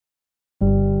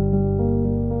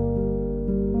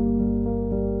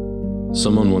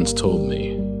Someone once told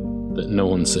me that no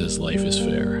one says life is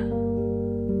fair.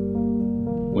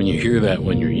 When you hear that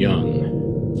when you're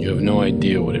young, you have no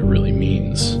idea what it really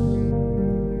means.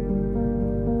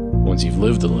 Once you've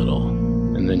lived a little,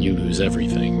 and then you lose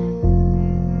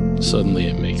everything, suddenly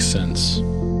it makes sense.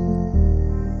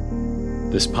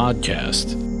 This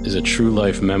podcast is a true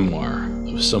life memoir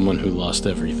of someone who lost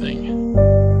everything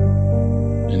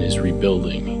and is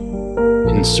rebuilding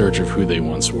in search of who they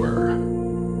once were.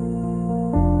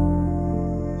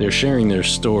 They're sharing their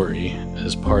story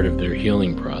as part of their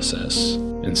healing process,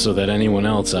 and so that anyone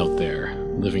else out there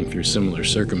living through similar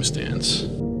circumstance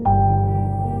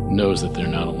knows that they're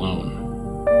not alone.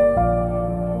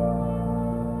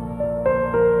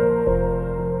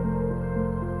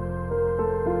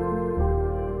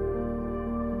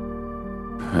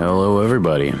 Hello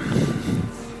everybody,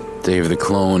 Dave the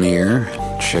Clone here,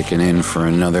 checking in for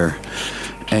another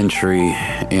entry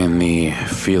in the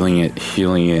Feeling It,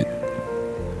 Healing It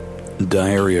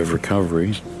Diary of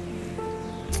Recovery.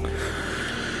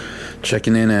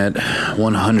 Checking in at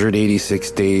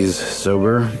 186 days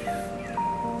sober,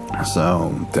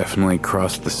 so definitely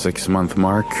crossed the 6-month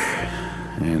mark,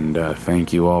 and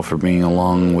thank you all for being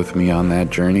along with me on that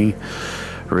journey.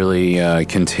 Really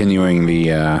continuing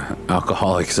the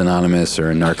Alcoholics Anonymous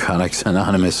or Narcotics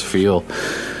Anonymous feel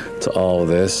to all of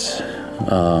this.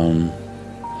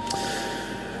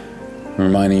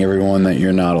 Reminding everyone that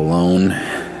you're not alone.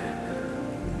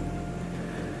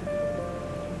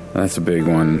 That's a big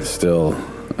one still.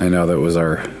 I know that was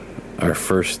our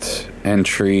first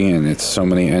entry, and it's so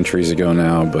many entries ago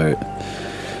now, but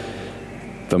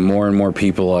the more and more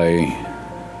people I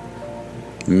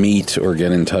meet or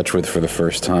get in touch with for the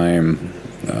first time,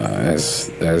 as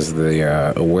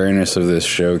the awareness of this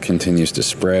show continues to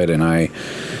spread, and I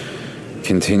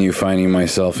continue finding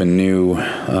myself in new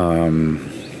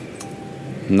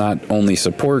not only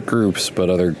support groups but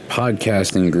other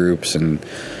podcasting groups, and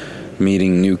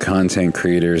meeting new content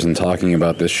creators and talking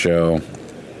about this show,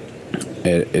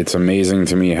 it's amazing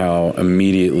to me how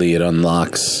immediately it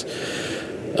unlocks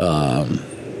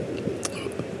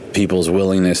people's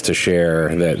willingness to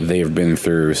share that they've been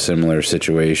through similar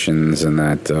situations, and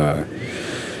that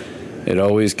it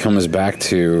always comes back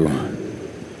to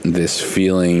this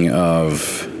feeling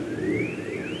of,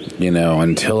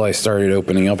 until I started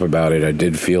opening up about it, I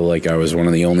did feel like I was one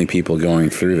of the only people going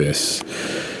through this.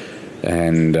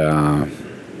 And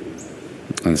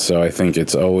so I think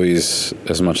it's always,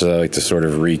 as much as I like to sort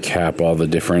of recap all the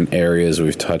different areas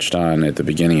we've touched on at the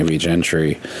beginning of each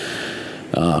entry,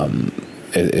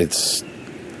 it's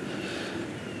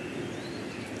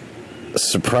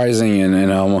surprising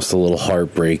and almost a little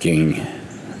heartbreaking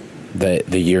that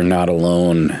the "you're not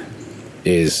alone"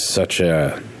 is such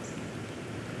a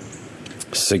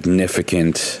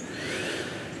significant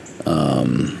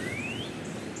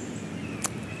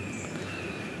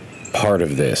part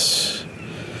of this.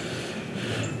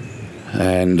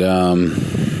 And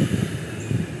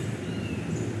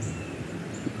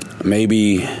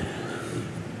maybe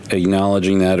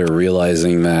acknowledging that or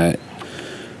realizing that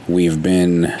we've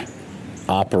been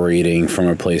operating from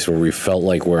a place where we felt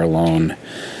like we're alone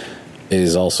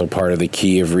is also part of the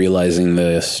key of realizing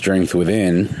the strength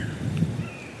within,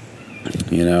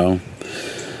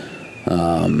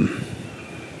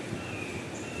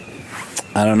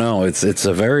 I don't know, it's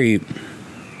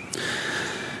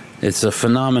a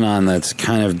phenomenon that's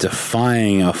kind of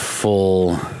defying a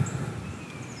full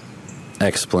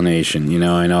explanation.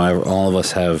 I know all of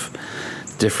us have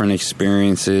different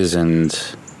experiences, and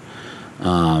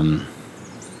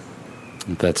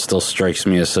that still strikes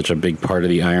me as such a big part of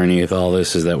the irony with all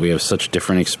this, is that we have such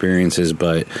different experiences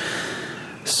but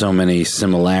so many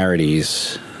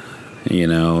similarities,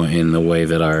 in the way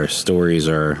that our stories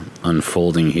are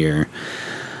unfolding here.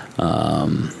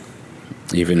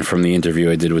 Even from the interview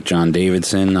I did with John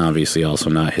Davidson, obviously also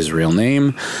not his real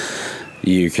name,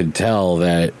 you could tell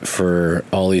that for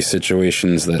all these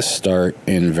situations that start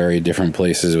in very different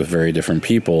places with very different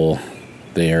people,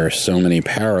 there are so many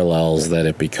parallels that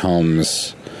it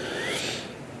becomes,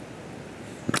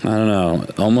 I don't know,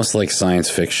 almost like science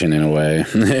fiction in a way,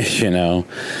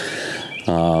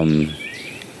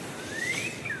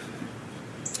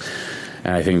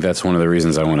 And I think that's one of the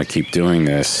reasons I want to keep doing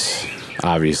this.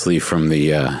 Obviously, from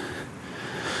the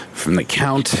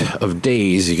count of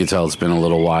days, you can tell it's been a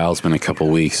little while. It's been a couple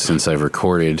weeks since I've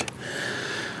recorded.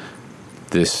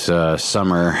 This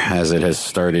summer, as it has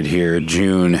started here,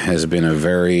 June has been a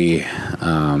very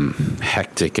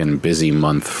hectic and busy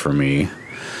month for me,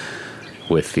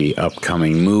 with the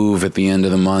upcoming move at the end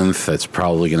of the month. That's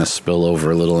probably going to spill over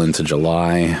a little into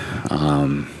July.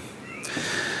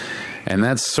 And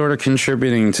that's sort of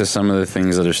contributing to some of the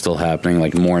things that are still happening.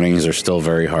 Like mornings are still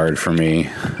very hard for me.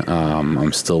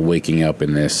 I'm still waking up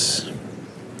in this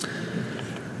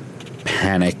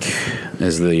panic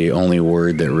is the only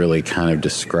word that really kind of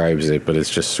describes it, but it's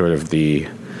just sort of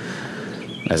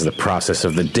as the process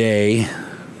of the day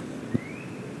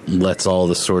lets all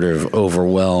the sort of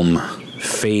overwhelm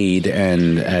fade,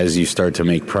 and as you start to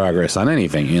make progress on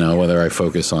anything, whether I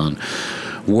focus on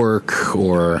work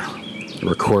or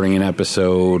recording an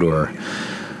episode or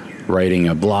writing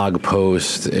a blog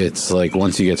post, it's like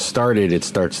once you get started, it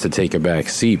starts to take a back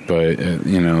seat. But,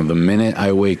 the minute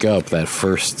I wake up, the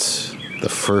first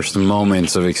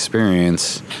moments of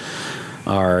experience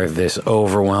are this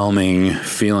overwhelming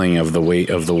feeling of the weight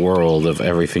of the world, of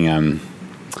everything I'm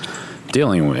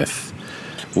dealing with,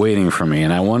 waiting for me.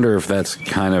 And I wonder if that's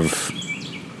kind of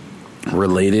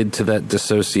related to that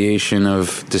dissociation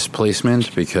of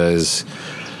displacement, because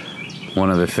one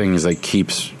of the things that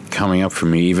keeps coming up for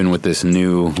me, even with this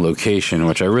new location,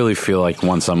 which I really feel like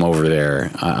once I'm over there,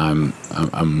 I'm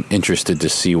interested to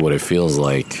see what it feels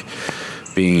like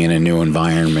being in a new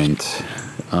environment.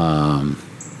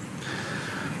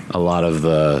 A lot of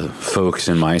the folks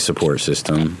in my support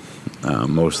system,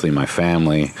 mostly my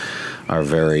family, are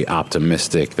very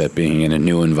optimistic that being in a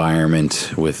new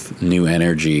environment with new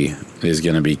energy is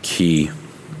going to be key,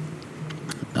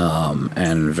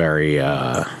 and very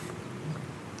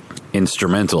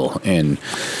instrumental in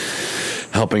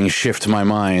helping shift my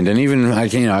mind. And even I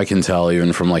can tell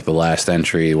even from like the last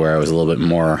entry where I was a little bit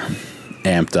more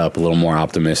amped up, a little more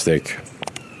optimistic.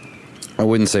 I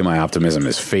wouldn't say my optimism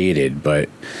is faded, but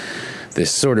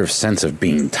this sort of sense of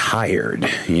being tired,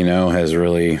 has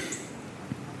really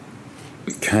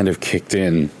kind of kicked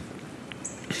in.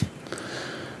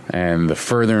 And the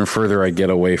further and further I get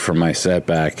away from my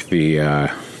setback, the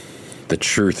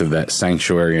truth of that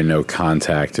sanctuary and no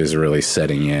contact is really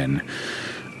setting in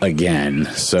again.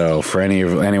 So for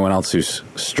anyone else who's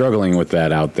struggling with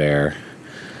that out there,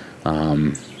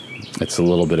 it's a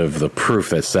little bit of the proof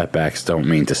that setbacks don't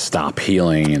mean to stop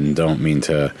healing and don't mean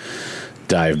to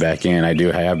dive back in. I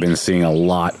have been seeing a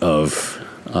lot of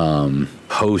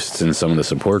posts in some of the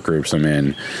support groups I'm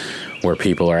in where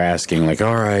people are asking, like,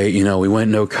 all right, we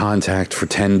went no contact for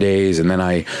 10 days and then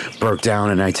I broke down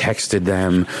and I texted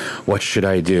them, what should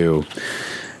I do?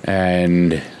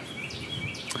 And,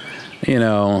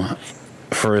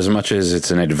 for as much as it's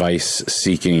an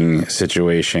advice-seeking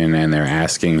situation and they're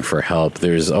asking for help,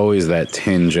 there's always that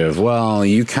tinge of, well,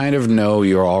 you kind of know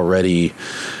you're already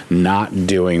not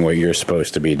doing what you're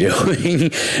supposed to be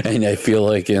doing. And I feel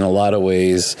like in a lot of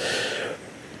ways,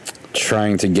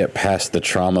 trying to get past the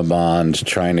trauma bond,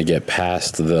 trying to get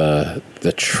past the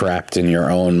trapped in your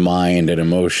own mind and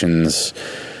emotions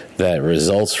that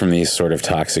results from these sort of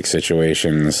toxic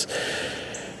situations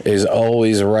is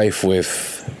always rife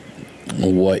with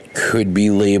what could be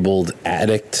labeled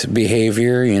addict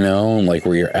behavior, like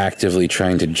where you're actively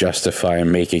trying to justify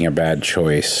making a bad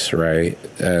choice, right?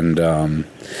 And, I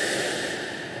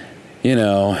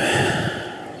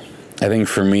think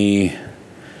for me,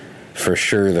 for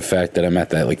sure, the fact that I'm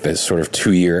at that, like, this sort of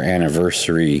 2-year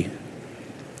anniversary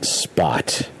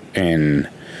spot in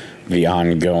the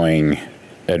ongoing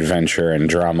adventure and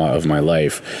drama of my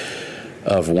life,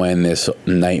 of when this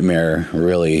nightmare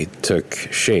really took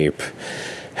shape,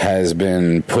 has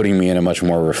been putting me in a much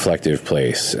more reflective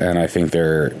place. And I think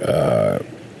that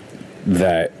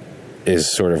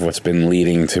is sort of what's been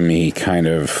leading to me kind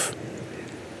of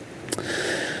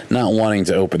not wanting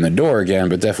to open the door again,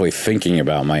 but definitely thinking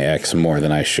about my ex more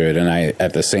than I should. And I,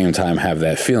 at the same time, have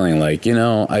that feeling like,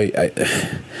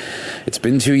 it's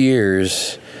been 2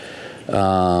 years.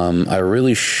 I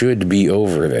really should be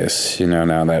over this,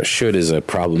 now that should is a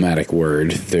problematic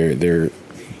word.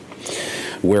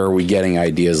 Where are we getting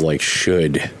ideas like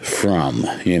should from?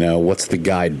 What's the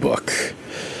guidebook?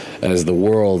 As the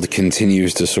world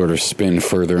continues to sort of spin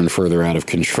further and further out of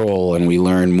control, and we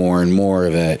learn more and more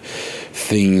that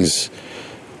things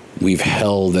we've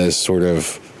held as sort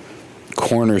of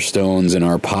cornerstones in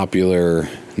our popular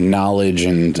knowledge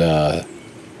and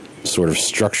sort of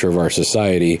structure of our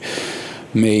society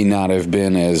may not have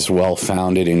been as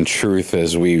well-founded in truth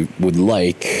as we would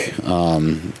like.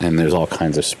 And there's all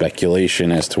kinds of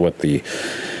speculation as to what the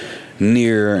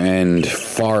near and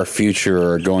far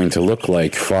future are going to look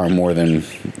like, far more than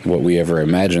what we ever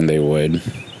imagined they would.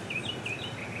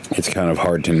 It's kind of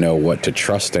hard to know what to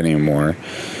trust anymore.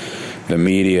 The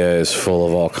media is full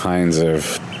of all kinds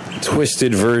of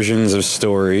twisted versions of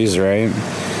stories, right?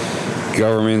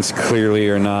 Governments clearly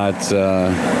are not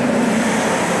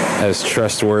as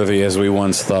trustworthy as we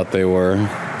once thought they were.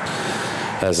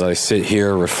 As I sit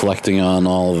here reflecting on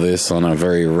all of this on a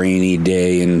very rainy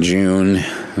day in June,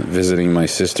 visiting my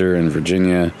sister in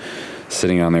Virginia,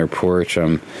 sitting on their porch,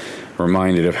 I'm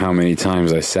reminded of how many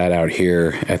times I sat out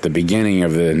here at the beginning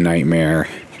of the nightmare,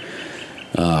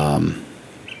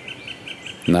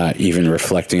 not even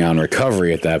reflecting on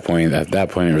recovery at that point. At that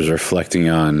point, it was reflecting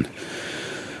on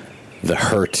the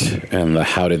hurt and the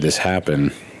how did this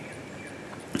happen.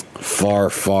 Far,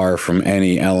 far from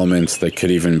any elements that could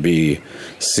even be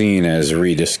seen as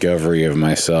rediscovery of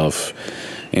myself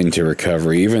into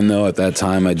recovery, even though at that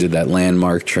time I did that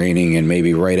landmark training, and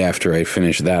maybe right after I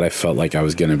finished that, I felt like I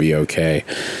was going to be okay.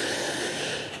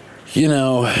 You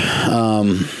know,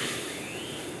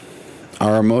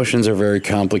 our emotions are very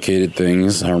complicated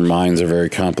things. Our minds are very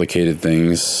complicated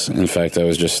things. In fact, I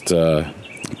was just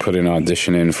put an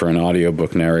audition in for an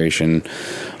audiobook narration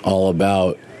all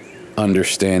about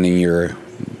understanding your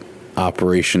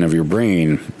operation of your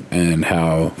brain, and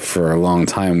how for a long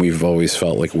time we've always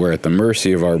felt like we're at the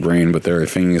mercy of our brain, but there are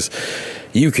things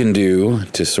you can do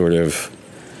to sort of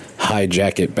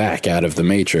hijack it back out of the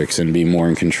matrix and be more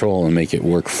in control and make it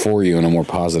work for you in a more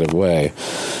positive way.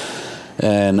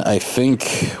 And I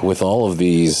think with all of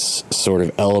these sort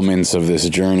of elements of this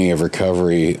journey of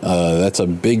recovery, that's a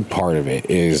big part of it,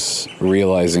 is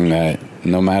realizing that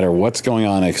no matter what's going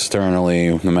on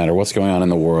externally, no matter what's going on in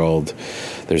the world,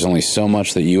 there's only so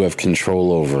much that you have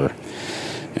control over.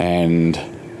 And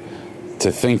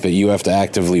to think that you have to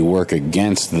actively work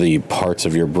against the parts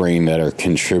of your brain that are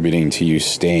contributing to you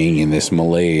staying in this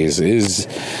malaise is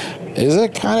a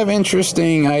kind of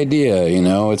interesting idea. You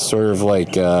know, it's sort of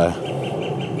like,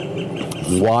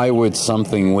 why would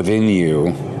something within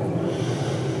you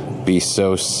be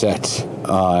so set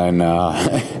on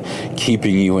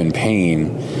keeping you in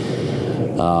pain?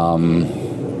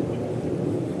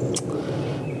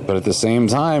 But at the same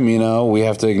time, you know, we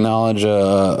have to acknowledge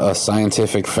a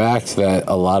scientific fact that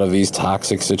a lot of these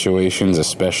toxic situations,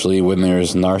 especially when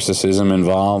there's narcissism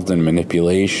involved and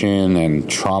manipulation and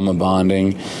trauma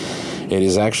bonding, it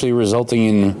is actually resulting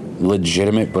in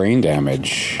legitimate brain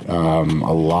damage. A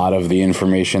lot of the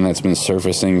information that's been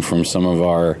surfacing from some of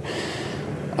our,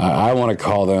 I want to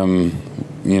call them,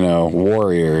 you know,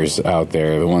 warriors out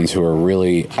there, the ones who are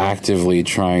really actively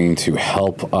trying to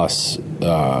help us,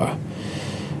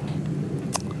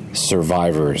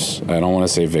 survivors. I don't want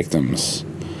to say victims,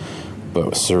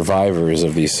 but survivors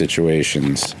of these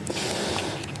situations.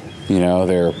 You know,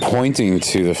 they're pointing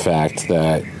to the fact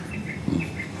that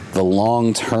the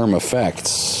long-term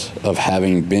effects of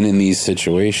having been in these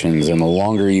situations, and the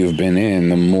longer you've been in,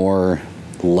 the more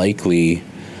likely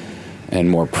and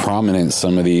more prominent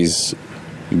some of these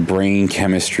brain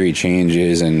chemistry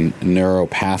changes and neural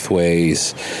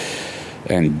pathways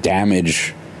and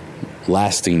damage,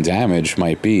 lasting damage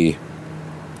might be.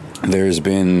 There's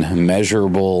been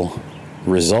measurable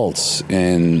results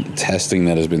in testing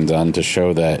that has been done to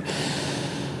show that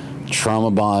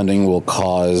trauma bonding will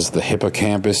cause the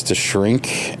hippocampus to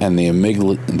shrink and the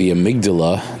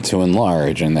amygdala to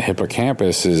enlarge. And the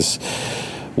hippocampus is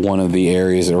one of the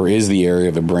areas, or is the area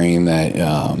of the brain that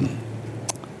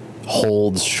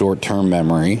holds short-term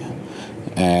memory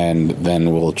and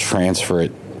then will transfer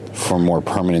it for more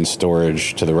permanent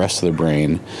storage to the rest of the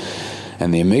brain.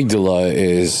 And the amygdala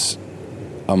is,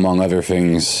 among other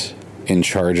things, in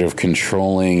charge of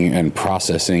controlling and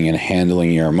processing and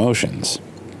handling your emotions.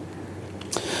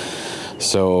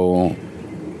 So,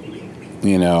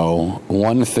 you know,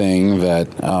 one thing that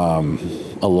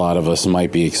a lot of us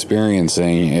might be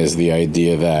experiencing is the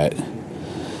idea that,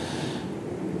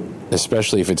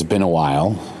 especially if it's been a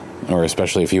while, or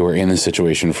especially if you were in the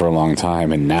situation for a long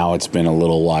time and now it's been a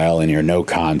little while and you're no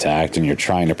contact and you're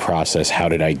trying to process, how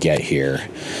did I get here?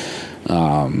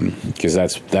 Because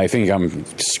I think I'm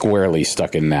squarely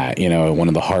stuck in that. You know, one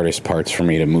of the hardest parts for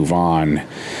me to move on,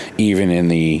 even in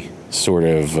the sort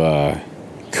of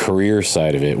career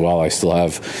side of it, while I still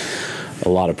have a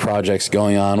lot of projects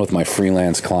going on with my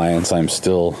freelance clients, I'm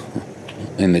still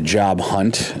in the job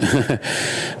hunt.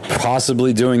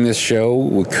 Possibly doing this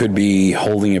show could be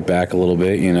holding it back a little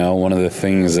bit. You know, one of the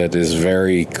things that is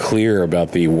very clear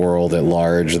about the world at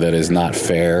large that is not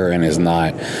fair and is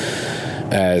not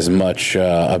as much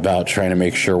about trying to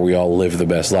make sure we all live the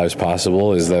best lives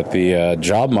possible is that the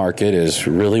job market is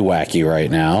really wacky right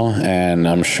now, and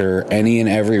I'm sure any and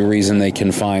every reason they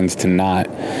can find to not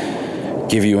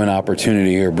give you an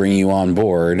opportunity or bring you on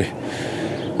board,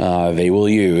 they will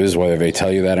use, whether they tell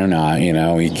you that or not. You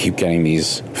know, you keep getting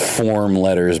these form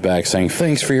letters back saying,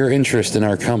 thanks for your interest in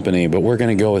our company, but we're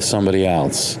going to go with somebody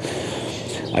else.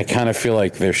 I kind of feel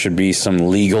like there should be some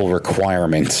legal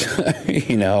requirement,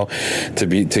 you know, to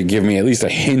give me at least a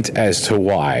hint as to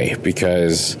why,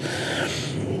 because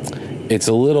it's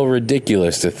a little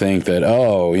ridiculous to think that,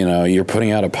 oh, you know, you're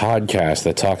putting out a podcast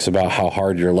that talks about how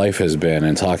hard your life has been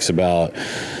and talks about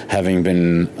having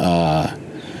been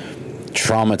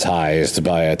traumatized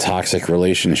by a toxic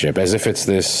relationship, as if it's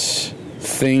this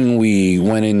thing we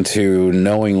went into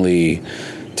knowingly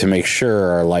to make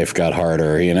sure our life got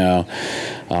harder, you know?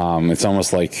 It's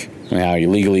almost like, now,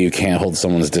 legally you can't hold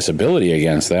someone's disability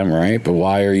against them, right? But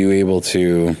why are you able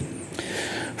to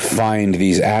find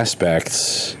these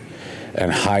aspects and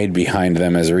hide behind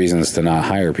them as reasons to not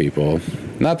hire people?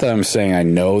 Not that I'm saying I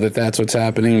know that that's what's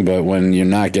happening, but when you're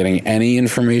not getting any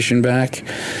information back,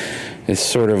 it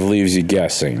sort of leaves you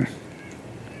guessing.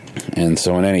 And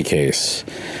so in any case,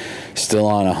 still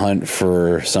on a hunt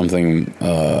for something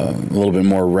a little bit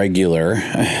more regular,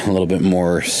 a little bit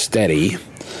more steady.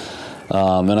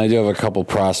 And I do have a couple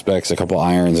prospects, a couple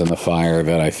irons in the fire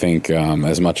that I think,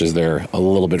 as much as they're a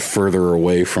little bit further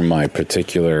away from my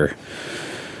particular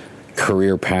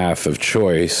career path of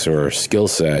choice or skill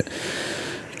set,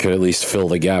 could at least fill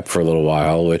the gap for a little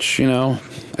while, which, you know,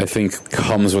 I think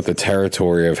comes with the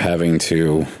territory of having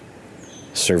to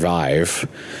survive.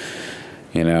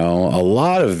 You know, a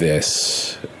lot of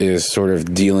this is sort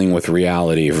of dealing with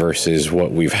reality versus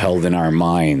what we've held in our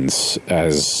minds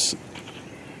as,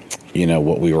 you know,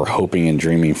 what we were hoping and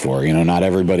dreaming for. You know, not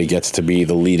everybody gets to be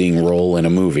the leading role in a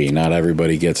movie. Not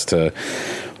everybody gets to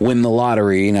win the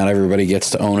lottery. Not everybody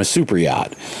gets to own a super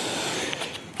yacht.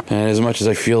 And as much as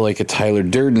I feel like a Tyler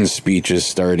Durden speech is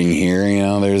starting here, you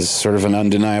know, there's sort of an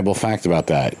undeniable fact about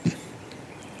that.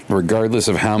 Regardless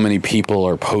of how many people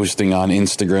are posting on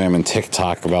Instagram and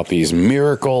TikTok about these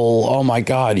miracle, oh my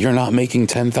God, you're not making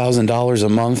 $10,000 a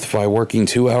month by working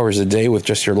 2 hours a day with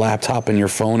just your laptop and your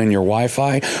phone and your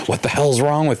Wi-Fi? What the hell's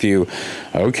wrong with you?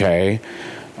 Okay.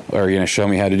 Are you going to show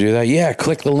me how to do that? Yeah,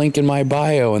 click the link in my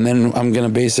bio, and then I'm going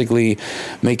to basically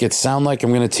make it sound like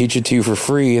I'm going to teach it to you for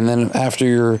free, and then after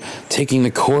you're taking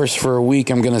the course for a week,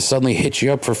 I'm going to suddenly hit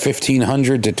you up for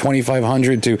 $1,500 to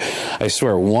 $2,500 to, I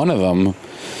swear, one of them.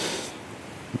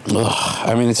 Ugh.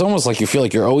 I mean, it's almost like you feel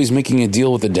like you're always making a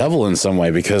deal with the devil in some way,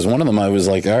 because one of them I was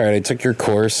like, all right, I took your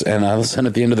course, and all of a sudden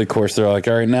at the end of the course, they're like,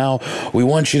 all right, now we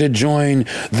want you to join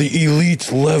the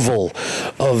elite level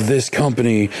of this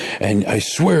company, and I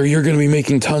swear you're going to be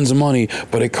making tons of money,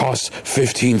 but it costs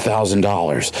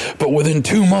 $15,000. But within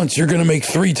 2 months, you're going to make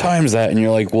 3 times that. And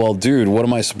you're like, well, dude, what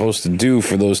am I supposed to do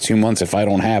for those 2 months if I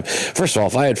don't have... First of all,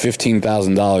 if I had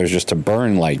 $15,000 just to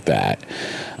burn like that,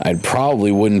 I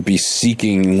probably wouldn't be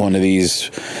seeking one of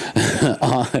these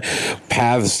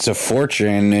paths to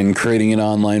fortune and creating an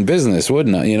online business,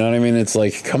 wouldn't I? You know what I mean? It's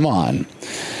like, come on,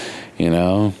 you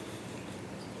know?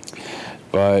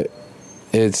 But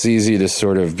it's easy to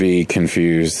sort of be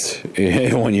confused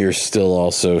when you're still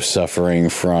also suffering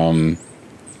from,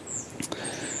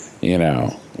 you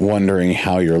know, wondering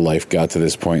how your life got to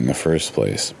this point in the first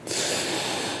place.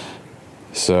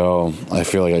 So I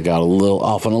feel like I got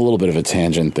off on a little bit of a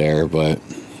tangent there, but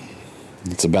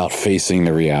it's about facing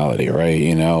the reality, right?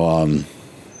 You know,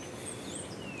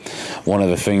 one of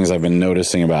the things I've been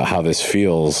noticing about how this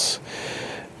feels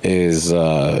is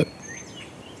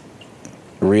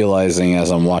realizing as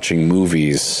I'm watching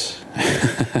movies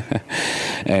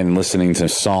and listening to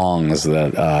songs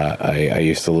that I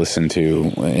used to listen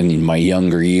to in my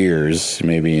younger years,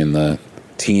 maybe in the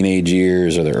teenage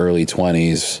years or the early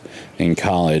 20s in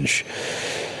college,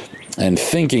 and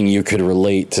thinking you could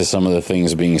relate to some of the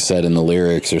things being said in the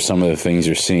lyrics or some of the things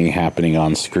you're seeing happening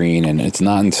on screen. And it's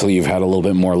not until you've had a little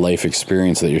bit more life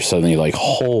experience that you're suddenly like,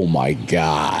 oh my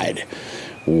God,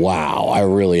 wow, I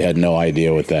really had no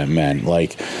idea what that meant.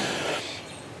 Like,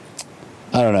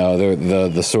 I don't know,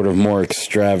 the sort of more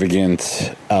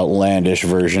extravagant, outlandish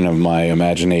version of my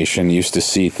imagination used to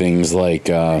see things like,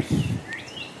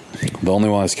 the only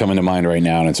one that's coming to mind right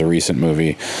now, and it's a recent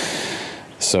movie,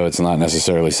 so it's not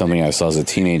necessarily something I saw as a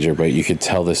teenager, but you could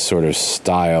tell this sort of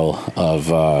style of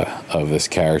this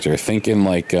character. Thinking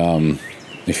like,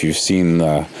 if you've seen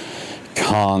the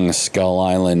Kong Skull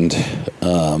Island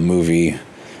movie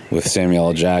with Samuel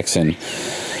L. Jackson,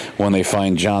 when they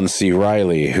find John C.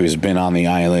 Reilly, who's been on the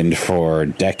island for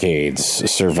decades,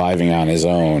 surviving on his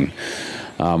own.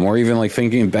 Or even like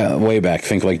thinking way back,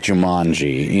 think like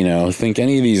Jumanji, you know, think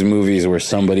any of these movies where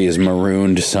somebody is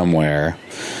marooned somewhere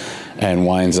and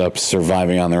winds up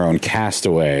surviving on their own.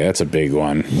 Castaway, that's a big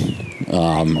one.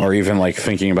 Or even like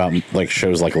thinking about like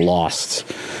shows like Lost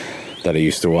that I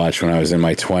used to watch when I was in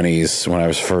my 20s, when I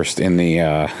was first in the,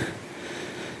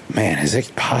 man, is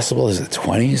it possible? Is it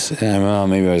 20s? Well,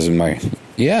 maybe I was in my,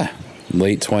 Yeah,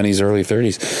 late 20s, early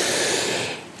 30s.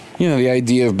 You know, the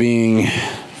idea of being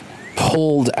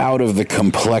pulled out of the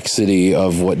complexity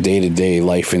of what day-to-day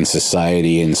life in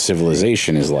society and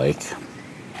civilization is like.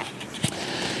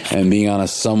 And being on a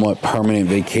somewhat permanent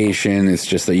vacation, it's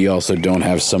just that you also don't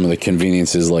have some of the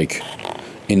conveniences like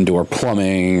indoor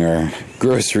plumbing or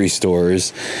grocery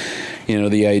stores. You know,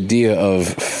 the idea of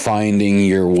finding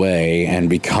your way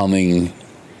and becoming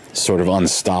sort of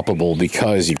unstoppable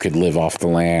because you could live off the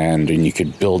land and you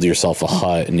could build yourself a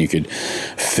hut and you could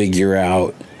figure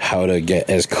out how to get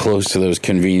as close to those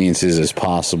conveniences as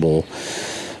possible,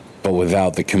 but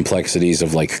without the complexities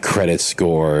of like credit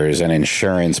scores and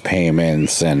insurance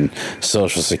payments and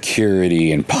social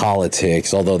security and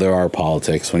politics, although there are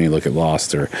politics when you look at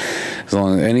Lost, or as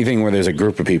long as anything where there's a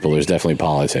group of people, there's definitely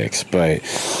politics. But,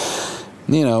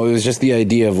 you know, it was just the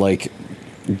idea of like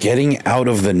getting out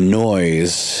of the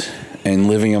noise and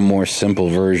living a more simple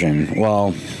version.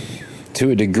 Well,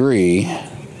 to a degree,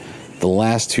 the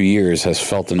last 2 years has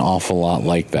felt an awful lot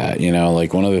like that. You know,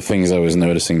 like one of the things I was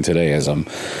noticing today as I'm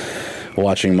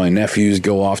watching my nephews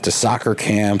go off to soccer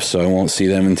camp, so I won't see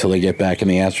them until they get back in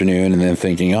the afternoon, and then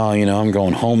thinking, oh, you know, I'm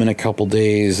going home in a couple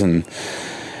days, and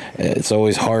it's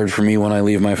always hard for me when I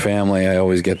leave my family. I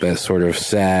always get that sort of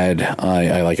sad,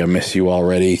 I miss you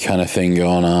already kind of thing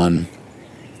going on.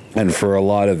 And for a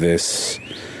lot of these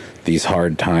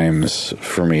hard times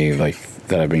for me, like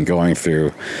that I've been going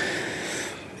through,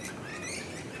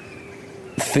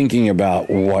 thinking about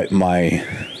what my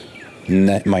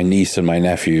niece and my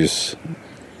nephews,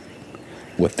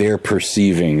 what they're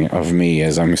perceiving of me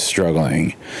as I'm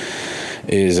struggling,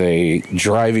 is a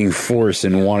driving force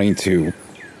in wanting to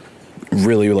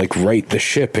really like right the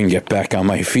ship and get back on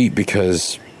my feet,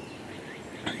 because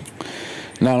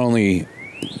not only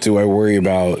do I worry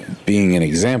about being an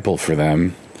example for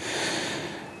them,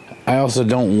 I also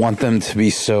don't want them to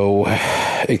be so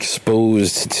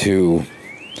exposed to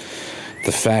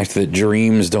the fact that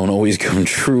dreams don't always come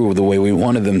true the way we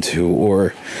wanted them to,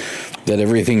 or that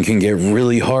everything can get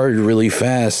really hard really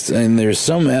fast. And there's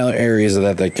some areas of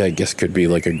that I guess could be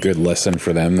like a good lesson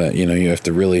for them, that, you know, you have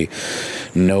to really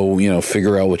know, you know,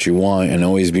 figure out what you want and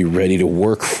always be ready to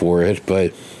work for it.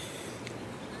 But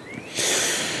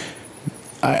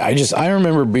I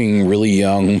remember being really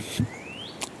young,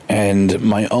 and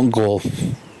my uncle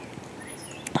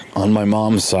on my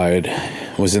mom's side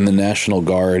was in the National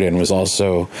Guard and was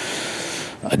also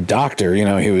a doctor. You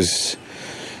know, he was,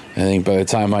 I think by the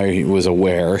time I was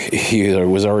aware, he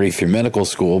was already through medical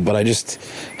school, but I just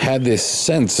had this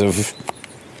sense of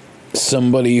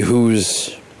somebody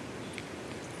who's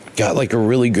got like a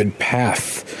really good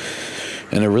path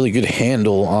and a really good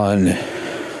handle on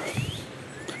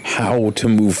how to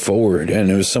move forward,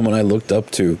 and it was someone I looked up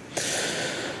to.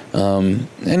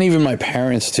 And even my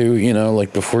parents too, you know,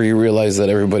 like before you realize that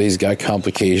everybody's got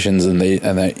complications, and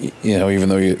that, you know, even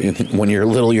though when you're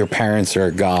little, your parents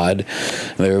are God,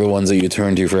 they're the ones that you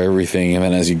turn to for everything. And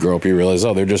then as you grow up, you realize,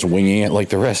 oh, they're just winging it like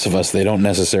the rest of us. They don't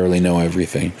necessarily know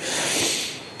everything.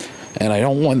 And I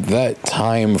don't want that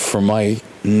time for my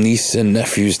niece and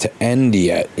nephews to end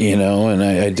yet, you know, and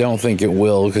I don't think it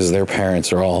will, because their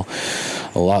parents are all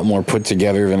a lot more put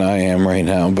together than I am right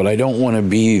now. But I don't want to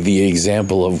be the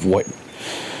example of what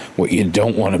you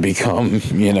don't want to become,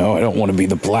 you know. I don't want to be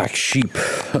the black sheep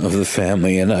of the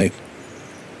family, and I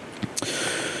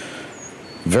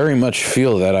very much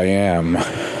feel that I am,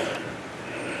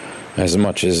 as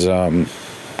much as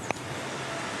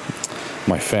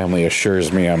my family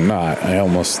assures me I'm not. I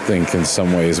almost think in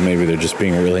some ways maybe they're just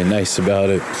being really nice about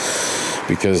it,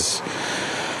 because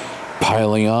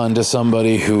piling on to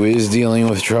somebody who is dealing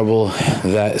with trouble,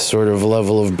 that sort of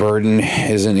level of burden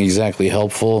isn't exactly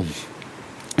helpful.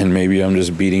 And maybe I'm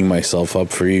just beating myself up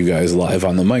for you guys live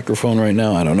on the microphone right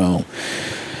now. I don't know.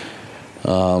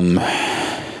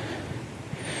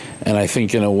 And I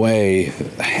think in a way,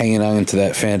 hanging on to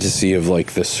that fantasy of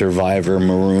like the survivor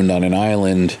marooned on an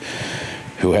island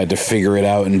who had to figure it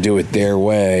out and do it their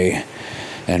way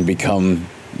and become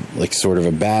like sort of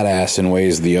a badass in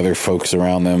ways the other folks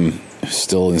around them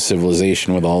still in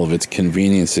civilization with all of its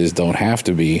conveniences don't have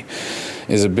to be,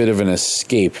 is a bit of an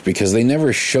escape, because they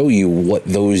never show you what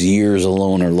those years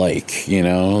alone are like. You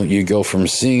know, you go from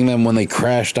seeing them when they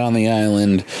crashed on the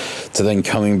island to then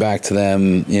coming back to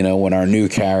them, you know, when our new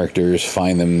characters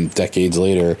find them decades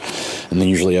later, and they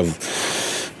usually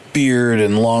have beard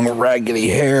and long raggedy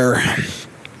hair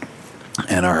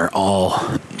and are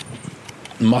all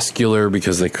muscular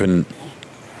because they couldn't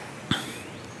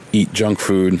eat junk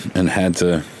food and had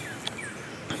to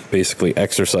basically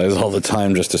exercise all the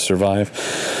time just to survive.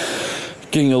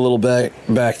 getting a little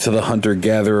back to the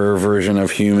hunter-gatherer version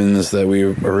of humans that we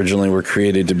originally were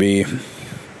created to be.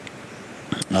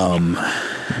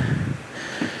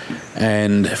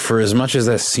 And for as much as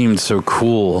that seemed so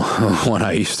cool when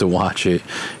I used to watch it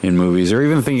in movies, or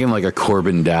even thinking like a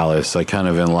Corbin Dallas, I kind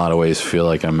of in a lot of ways feel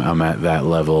like I'm at that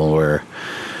level where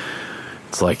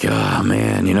it's like, oh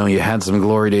man, you know, you had some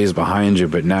glory days behind you,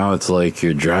 but now it's like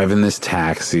you're driving this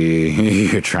taxi,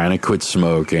 you're trying to quit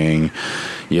smoking,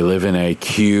 you live in a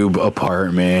cube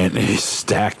apartment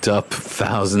stacked up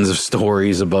thousands of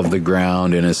stories above the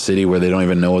ground in a city where they don't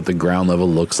even know what the ground level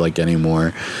looks like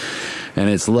anymore. And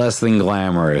it's less than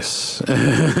glamorous,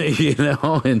 you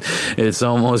know, and it's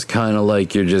almost kind of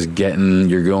like you're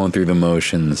going through the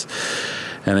motions.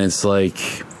 And it's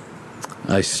like,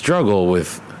 I struggle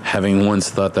with having once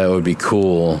thought that would be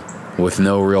cool with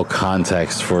no real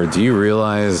context for it. Do you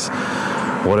realize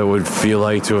what it would feel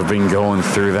like to have been going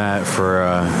through that for,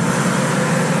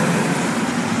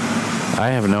 I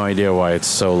have no idea why it's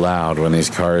so loud when these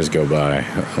cars go by.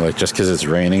 Like, just because it's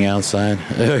raining outside?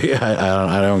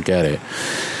 I don't get it.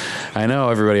 I know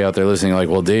everybody out there listening, like,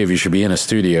 well, Dave, you should be in a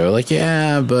studio. Like,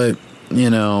 yeah, but, you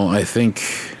know, I think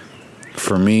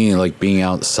for me, like, being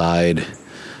outside,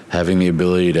 having the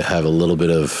ability to have a little bit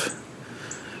of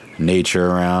nature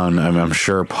around, I'm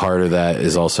sure part of that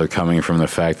is also coming from the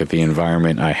fact that the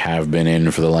environment I have been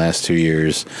in for the last 2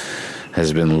 years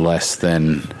has been less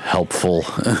than helpful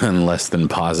and less than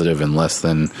positive and less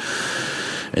than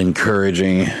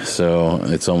encouraging. So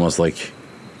it's almost like,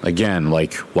 again,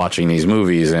 like watching these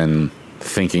movies and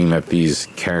thinking that these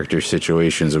character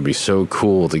situations would be so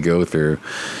cool to go through.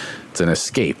 It's an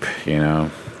escape, you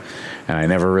know? And I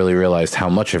never really realized how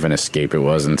much of an escape it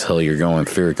was until you're going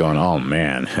through it going, oh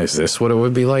man, is this what it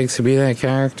would be like to be that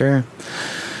character?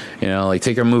 You know, like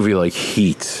take a movie like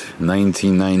Heat,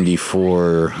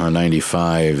 1994 or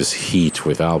 95's Heat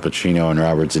with Al Pacino and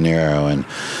Robert De Niro. And,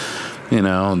 you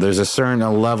know, there's a certain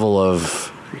level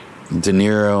of De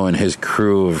Niro and his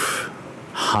crew of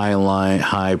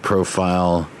high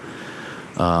profile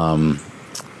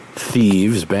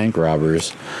thieves, bank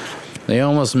robbers. They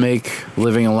almost make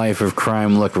living a life of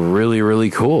crime look really, really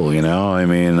cool, you know? I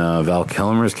mean, Val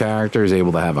Kilmer's character is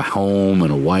able to have a home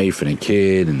and a wife and a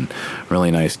kid and a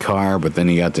really nice car, but then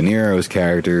you got De Niro's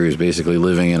character who's basically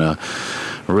living in a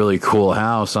really cool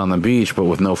house on the beach, but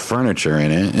with no furniture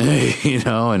in it, you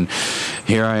know? And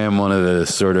here I am, one of the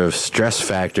sort of stress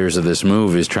factors of this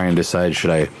move is trying to decide,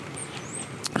 should I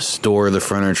store the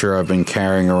furniture I've been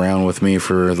carrying around with me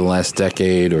for the last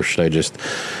decade, or should I just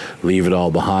leave it all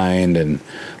behind and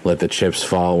let the chips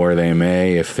fall where they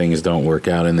may if things don't work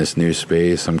out in this new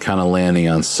space? I'm kind of landing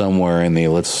on somewhere in the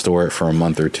let's store it for a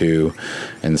month or two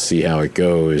and see how it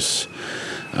goes,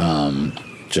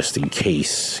 just in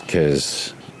case,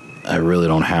 because I really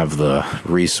don't have the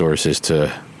resources to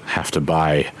have to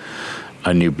buy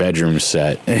a new bedroom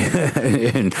set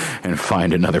and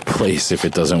find another place if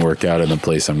it doesn't work out in the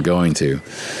place I'm going to.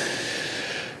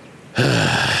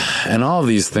 And all of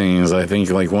these things, I think,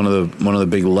 like one of the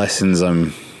big lessons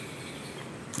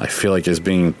I feel like is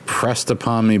being pressed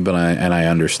upon me, but I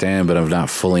understand, but I've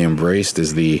not fully embraced,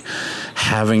 is the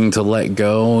having to let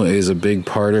go is a big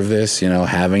part of this, you know,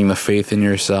 having the faith in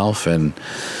yourself. And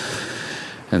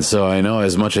so I know,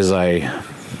 as much as I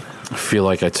feel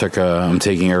like I'm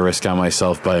taking a risk on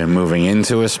myself by moving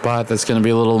into a spot that's going to be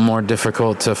a little more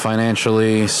difficult to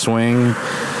financially swing,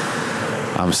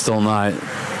 I'm still not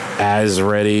as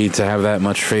ready to have that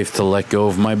much faith to let go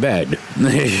of my bed,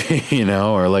 you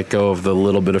know, or let go of the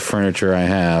little bit of furniture I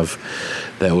have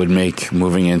that would make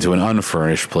moving into an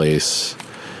unfurnished place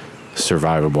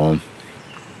survivable.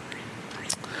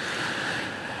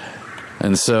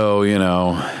 And so, you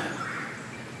know,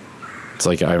 it's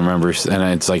like I remember, and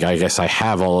it's like I guess I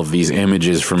have all of these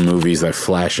images from movies that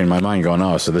flash in my mind going,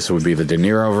 oh, so this would be the De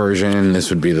Niro version,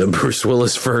 this would be the Bruce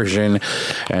Willis version.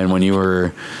 And when you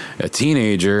were a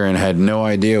teenager and had no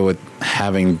idea what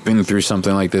having been through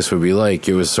something like this would be like,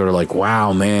 it was sort of like,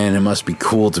 wow, man, it must be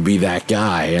cool to be that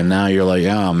guy. And now you're like,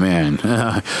 oh, man,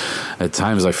 at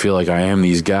times I feel like I am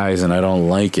these guys and I don't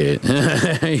like it,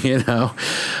 you know?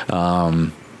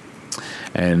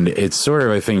 And it's sort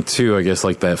of, I think, too, I guess,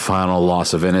 like that final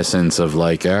loss of innocence of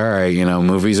like, all right, you know,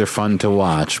 movies are fun to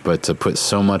watch, but to put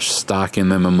so much stock in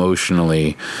them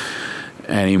emotionally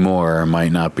anymore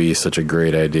might not be such a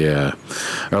great idea.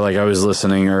 Or like I was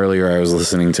listening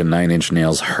to Nine Inch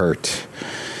Nails' Hurt,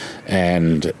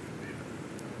 and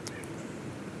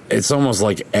it's almost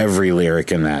like every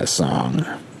lyric in that song,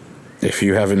 if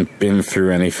you haven't been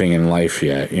through anything in life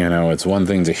yet, you know, it's one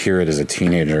thing to hear it as a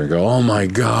teenager and go, oh my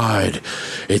God,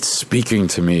 it's speaking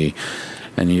to me.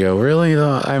 And you go, really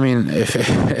though? I mean,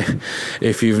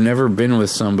 if you've never been with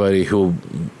somebody who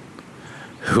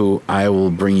I will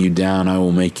bring you down, I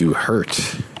will make you hurt,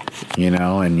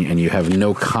 and you have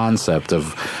no concept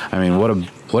of, I mean,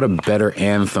 what a better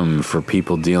anthem for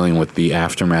people dealing with the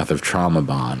aftermath of trauma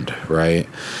bond, right?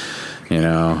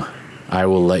 I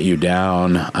will let you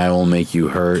down, I will make you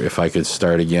hurt. If I could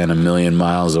start again 1,000,000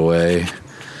 miles away,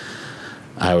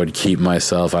 I would keep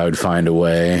myself, I would find a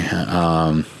way.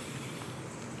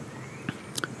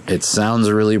 It sounds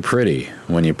really pretty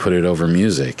when you put it over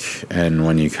music, and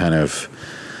when you kind of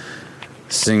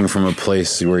sing from a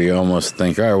place where you almost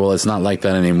think, oh, well, it's not like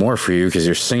that anymore for you because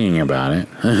you're singing about it.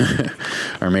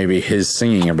 Or maybe his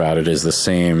singing about it is the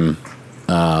same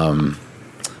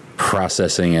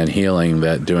processing and healing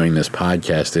that doing this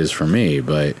podcast is for me.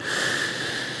 But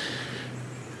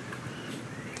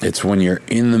it's when you're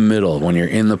in the middle, when you're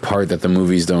in the part that the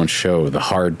movies don't show, the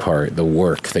hard part, the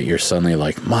work, that you're suddenly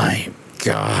like, my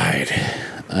God.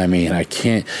 I mean, I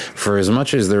can't, for as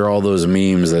much as there are all those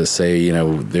memes that say,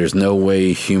 there's no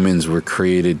way humans were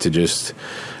created to just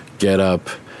get up,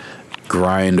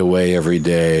 grind away every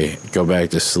day, go back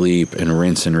to sleep, and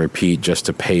rinse and repeat just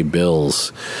to pay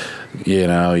bills.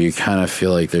 You kind of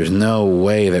feel like there's no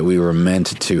way that we were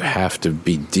meant to have to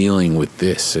be dealing with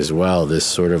this as well, this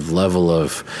sort of level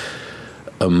of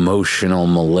emotional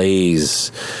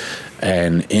malaise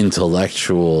and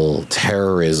intellectual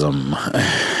terrorism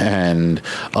and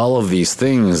all of these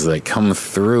things that come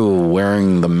through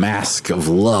wearing the mask of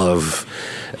love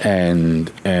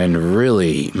and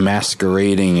really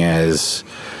masquerading as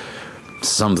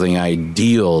something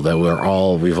ideal that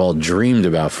we've all dreamed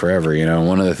about forever.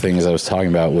 One of the things I was talking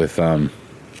about with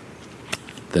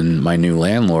my new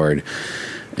landlord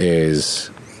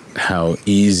is how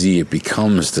easy it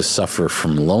becomes to suffer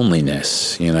from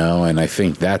loneliness, and I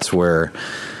think that's where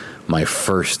my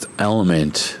first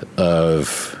element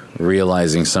of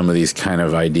realizing some of these kind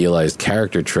of idealized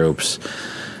character tropes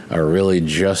are really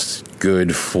just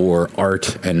good for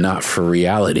art and not for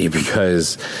reality,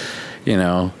 because,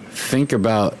 think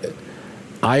about,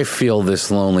 I feel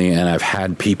this lonely and I've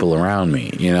had people around me,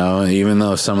 even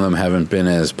though some of them haven't been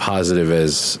as positive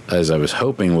as I was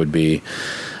hoping would be.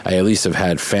 I at least have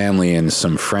had family and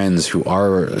some friends who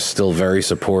are still very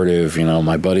supportive.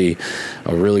 My buddy,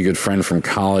 a really good friend from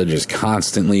college, is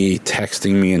constantly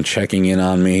texting me and checking in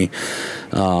on me.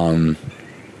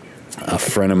 A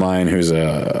friend of mine who's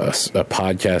a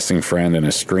podcasting friend and a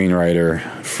screenwriter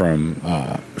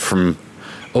from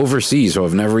overseas, who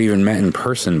I've never even met in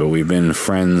person, but we've been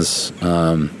friends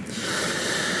on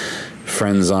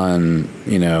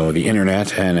the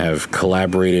internet and have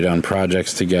collaborated on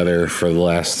projects together for the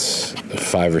last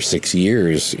 5 or 6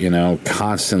 years,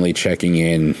 constantly checking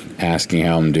in, asking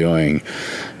how I'm doing,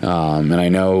 and I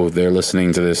know they're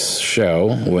listening to this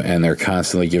show and they're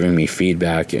constantly giving me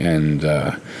feedback and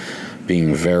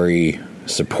being very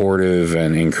supportive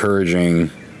and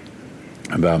encouraging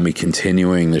about me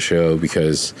continuing the show,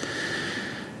 because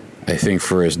I think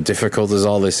for as difficult as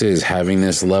all this is, having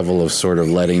this level of sort of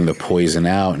letting the poison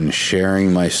out and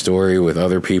sharing my story with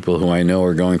other people who I know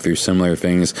are going through similar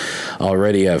things.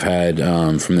 Already I've had,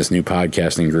 from this new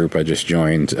podcasting group I just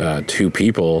joined, 2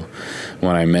 people,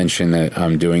 when I mentioned that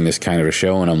I'm doing this kind of a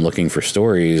show and I'm looking for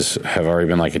stories, have already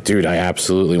been like, dude, I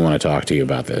absolutely want to talk to you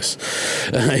about this.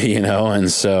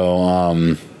 And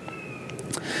so,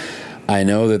 I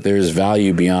know that there's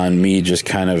value beyond me just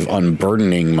kind of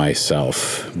unburdening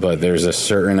myself, but there's a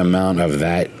certain amount of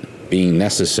that being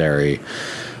necessary,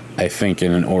 I think,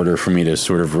 in order for me to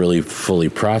sort of really fully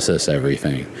process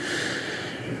everything.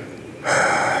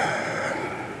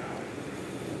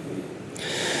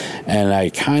 And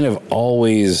I kind of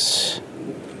always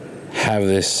have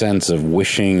this sense of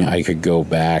wishing I could go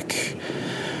back,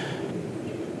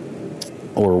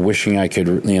 or wishing I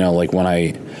could, like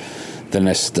when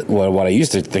what I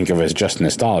used to think of as just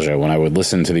nostalgia, when I would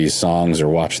listen to these songs or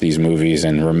watch these movies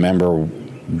and remember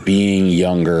being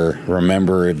younger,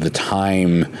 remember the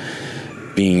time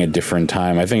being a different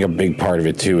time. I think a big part of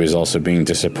it too is also being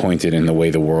disappointed in the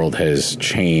way the world has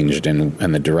changed and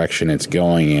the direction it's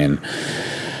going in.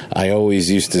 I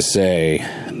always used to say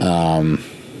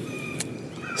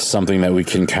something that we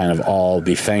can kind of all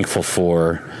be thankful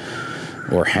for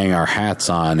or hang our hats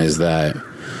on is that,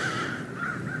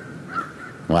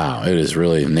 wow,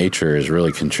 nature is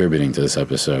really contributing to this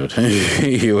episode.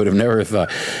 You would have never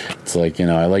thought. It's like,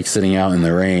 I like sitting out in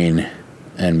the rain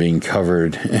and being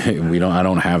covered. I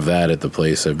don't have that at the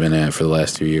place I've been at for the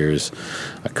last 2 years.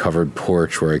 A covered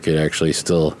porch where I could actually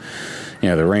still,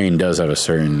 the rain does have a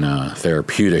certain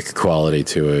therapeutic quality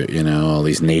to it, all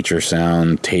these nature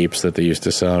sound tapes that they used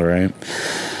to sell, right?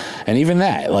 And even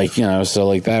that, like, you know, so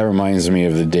like that reminds me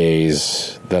of the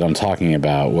days that I'm talking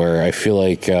about where I feel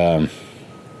like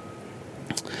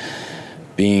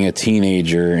being a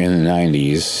teenager in the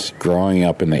 90s, growing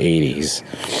up in the 80s,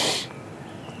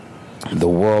 the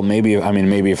world, maybe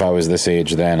if I was this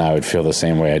age then, I would feel the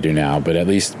same way I do now. But at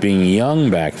least being young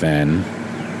back then,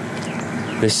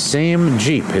 this same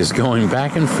Jeep is going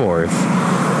back and forth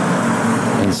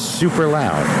and super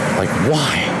loud. Like,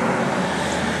 why?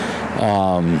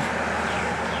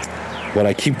 What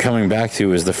I keep coming back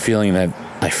to is the feeling that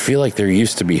I feel like there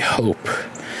used to be hope.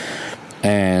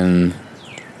 And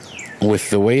with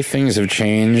the way things have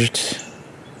changed,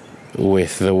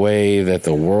 with the way that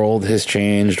the world has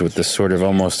changed, with this sort of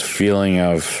almost feeling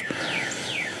of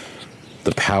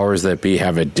the powers that be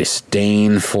have a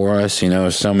disdain for us, you know,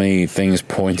 so many things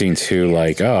pointing to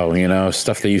like, oh, you know,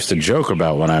 stuff they used to joke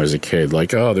about when I was a kid,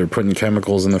 like, oh, they're putting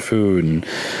chemicals in the food, and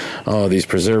oh, these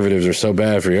preservatives are so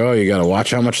bad for you. Oh, you got to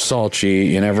watch how much salt you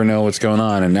eat. You never know what's going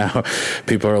on. And now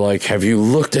people are like, have you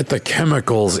looked at the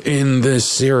chemicals in this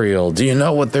cereal? Do you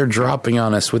know what they're dropping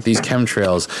on us with these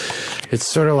chemtrails? It's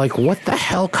sort of like, what the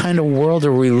hell kind of world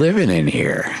are we living in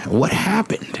here? What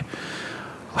happened?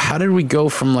 How did we go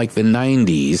from like the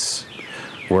 90s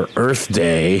where Earth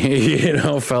Day, you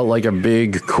know, felt like a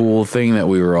big cool thing that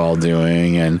we were all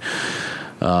doing, and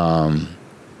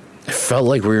it felt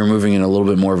like we were moving in a little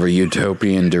bit more of a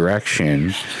utopian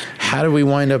direction. How did we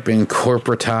wind up in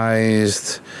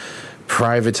corporatized,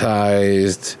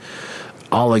 privatized,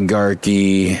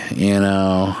 oligarchy, you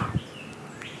know?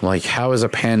 Like, how is a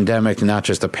pandemic not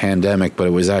just a pandemic, but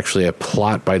it was actually a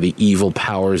plot by the evil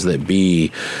powers that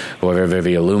be, whether they're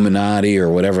the Illuminati or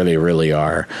whatever they really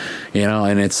are, you know?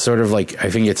 And it's sort of like,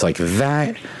 I think it's like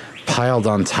that piled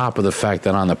on top of the fact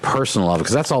that on the personal level,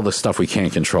 because that's all the stuff we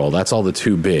can't control. That's all the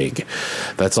too big.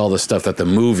 That's all the stuff that the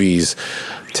movies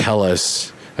tell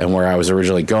us. And where I was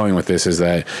originally going with this is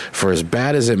that for as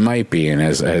bad as it might be, and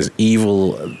as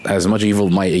evil, as much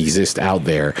evil might exist out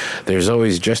there, there's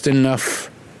always just enough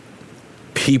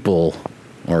people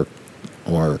or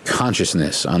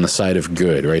consciousness on the side of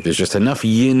good, right? There's just enough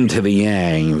yin to the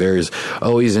yang. There's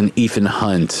always an Ethan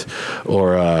Hunt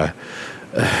or a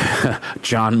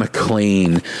John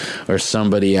McClane or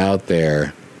somebody out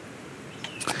there,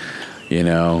 you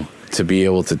know, to be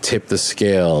able to tip the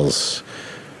scales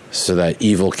so that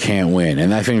evil can't win.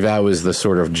 And I think that was the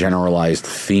sort of generalized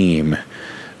theme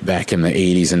back in the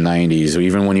 80s and 90s,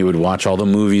 even when you would watch all the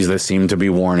movies that seem to be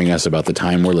warning us about the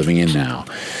time we're living in now,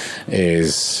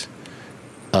 is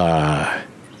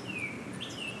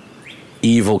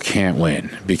evil can't win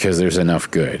because there's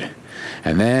enough good.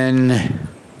 And then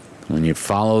when you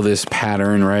follow this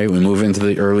pattern, right, we move into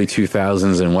the early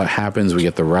 2000s, and what happens? We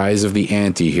get the rise of the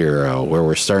anti-hero, where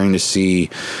we're starting to see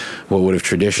what would have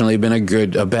traditionally been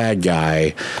a bad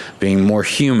guy being more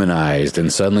humanized,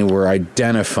 and suddenly we're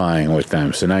identifying with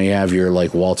them. So now you have your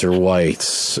like Walter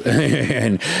Whites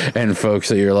and folks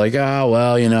that you're like, oh,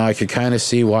 well, you know, I could kind of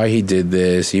see why he did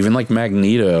this. Even like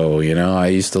Magneto, you know, I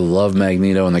used to love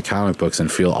Magneto in the comic books and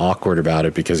feel awkward about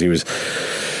it because he was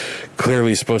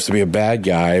clearly supposed to be a bad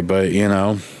guy, but, you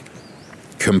know,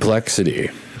 complexity.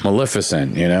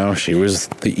 Maleficent, you know, she was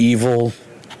the evil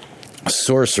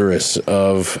sorceress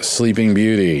of Sleeping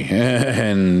Beauty,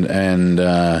 and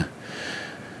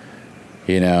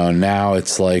you know, now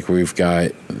it's like we've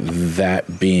got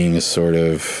that being sort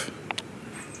of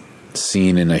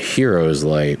seen in a hero's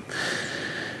light,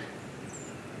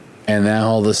 and now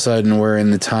all of a sudden we're in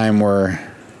the time where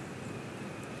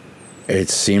it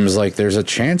seems like there's a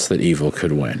chance that evil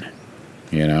could win,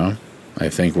 you know? I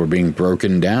think we're being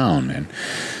broken down. And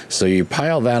so you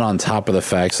pile that on top of the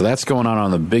fact, so that's going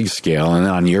on the big scale. And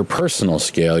then on your personal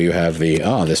scale, you have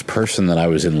this person that I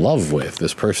was in love with,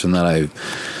 this person that I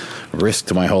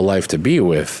risked my whole life to be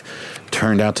with,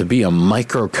 turned out to be a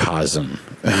microcosm,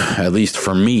 at least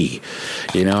for me,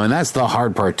 you know? And that's the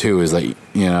hard part too, is that, you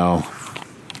know,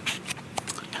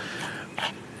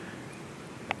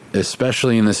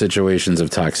 especially in the situations of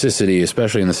toxicity,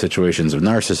 especially in the situations of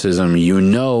narcissism, you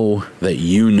know that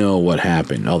you know what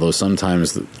happened. Although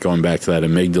sometimes, going back to that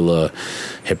amygdala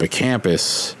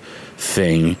hippocampus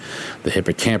thing, the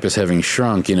hippocampus having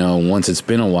shrunk, you know, once it's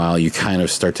been a while, you kind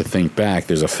of start to think back.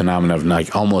 There's a phenomenon of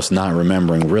like almost not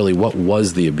remembering really what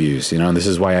was the abuse, you know. And this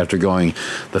is why after going,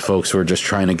 the folks who are just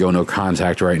trying to go no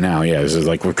contact right now, yeah, this is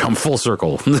like we've come full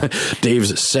circle.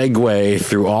 Dave's segue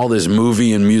through all this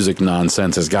movie and music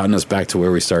nonsense has gotten us back to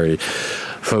where we started.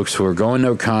 folks who are going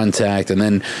no contact, and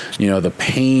then, the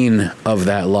pain of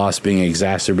that loss being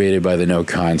exacerbated by the no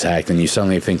contact, and you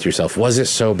suddenly think to yourself, was it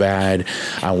so bad?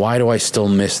 Why do I still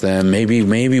miss them? Maybe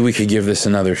we could give this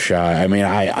another shot. I mean,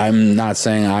 I'm not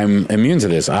saying I'm immune to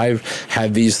this. I've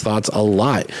had these thoughts a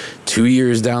lot 2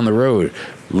 years down the road,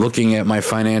 looking at my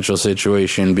financial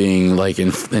situation being like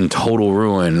in total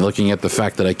ruin, looking at the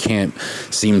fact that I can't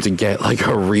seem to get like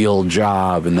a real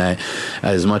job, and that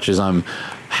as much as I'm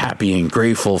happy and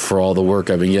grateful for all the work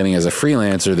I've been getting as a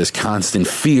freelancer, this constant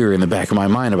fear in the back of my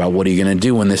mind about what are you going to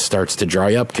do when this starts to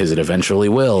dry up, because it eventually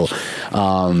will.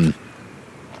 And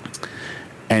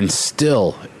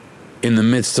still, in the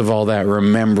midst of all that,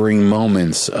 remembering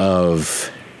moments of,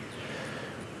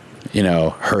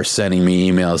 her sending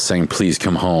me emails saying, please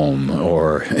come home,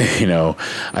 or,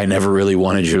 I never really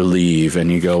wanted you to leave. And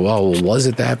you go, oh, was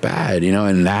it that bad?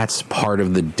 And that's part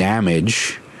of the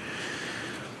damage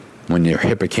when your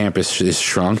hippocampus is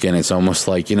shrunk, and it's almost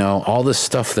like, all the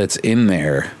stuff that's in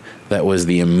there that was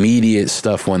the immediate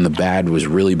stuff when the bad was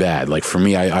really bad. Like for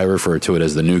me, I refer to it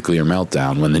as the nuclear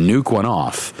meltdown. When the nuke went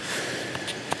off,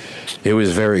 it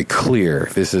was very clear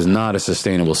this is not a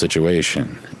sustainable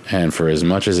situation. And for as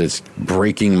much as it's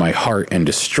breaking my heart and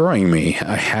destroying me,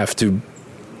 I have to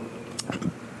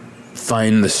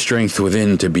find the strength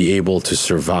within to be able to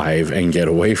survive and get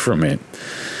away from it.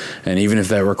 And even if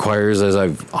that requires, as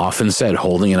I've often said,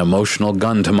 holding an emotional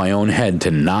gun to my own head to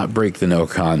not break the no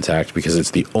contact, because it's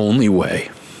the only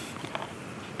way.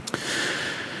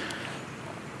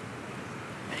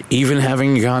 Even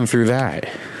having gone through that,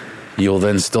 you'll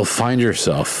then still find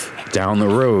yourself down the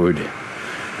road,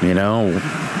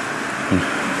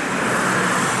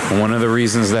 One of the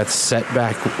reasons that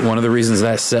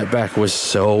setback was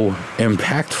so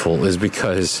impactful is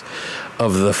because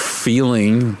of the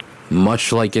feeling,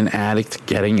 much like an addict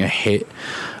getting a hit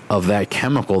of that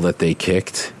chemical that they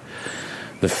kicked,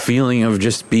 the feeling of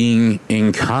just being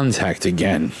in contact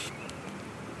again.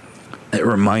 It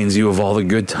reminds you of all the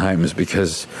good times,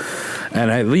 because,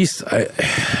 and I at least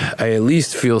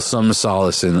feel some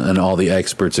solace in all the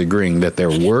experts agreeing that there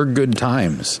were good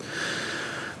times.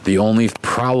 The only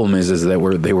problem is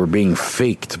that they were being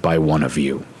faked by one of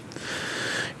you.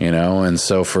 And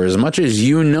so for as much as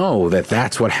that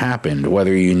that's what happened,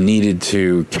 whether you needed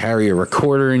to carry a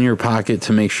recorder in your pocket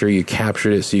to make sure you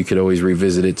captured it so you could always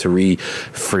revisit it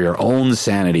for your own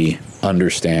sanity,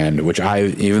 understand, which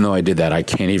even though I did that, I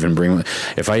can't even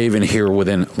if I even hear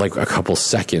within like a couple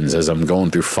seconds as I'm going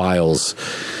through files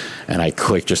and I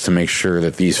click just to make sure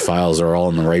that these files are all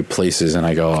in the right places, and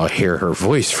I go, I'll hear her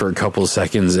voice for a couple of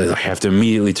seconds, I have to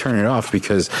immediately turn it off,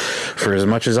 because for as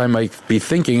much as I might be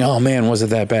thinking, oh man, was it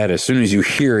that bad? As soon as you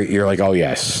hear it, you're like, oh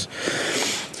yes.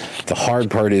 The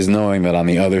hard part is knowing that on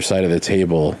the other side of the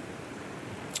table,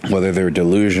 whether they're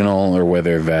delusional or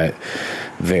whether that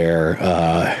their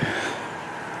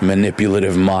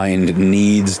manipulative mind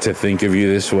needs to think of you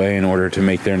this way in order to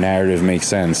make their narrative make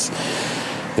sense,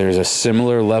 there's a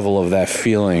similar level of that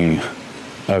feeling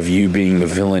of you being the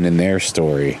villain in their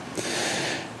story.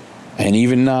 And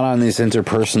even not on this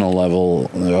interpersonal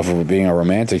level of being a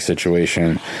romantic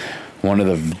situation, one of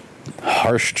the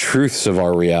harsh truths of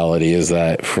our reality is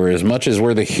that for as much as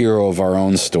we're the hero of our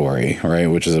own story, right,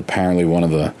 which is apparently one of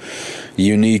the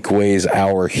unique ways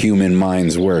our human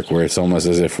minds work, where it's almost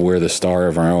as if we're the star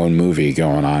of our own movie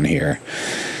going on here.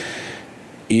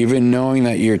 Even knowing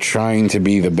that you're trying to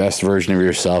be the best version of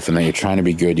yourself and that you're trying to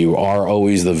be good, you are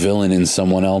always the villain in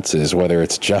someone else's, whether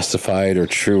it's justified or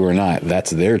true or not.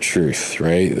 That's their truth,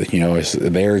 right? It's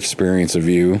their experience of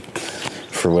you,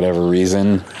 for whatever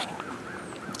reason,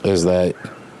 is that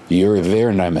you're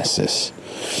their nemesis.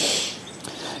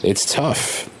 It's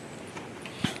tough.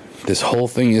 This whole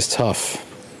thing is tough.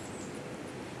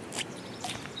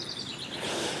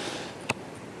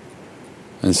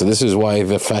 And so this is why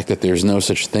the fact that there's no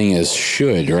such thing as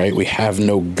should, right? We have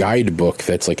no guidebook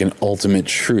that's like an ultimate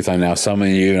truth. I know some of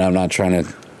you, and I'm not trying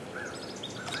to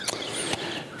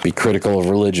be critical of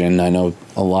religion. I know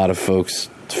a lot of folks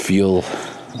feel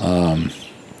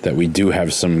that we do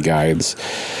have some guides.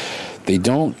 They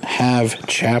don't have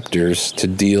chapters to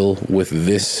deal with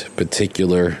this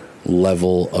particular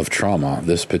level of trauma,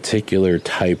 this particular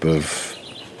type of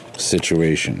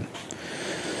situation.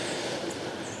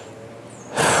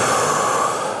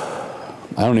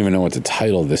 I don't even know what to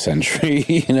title this entry,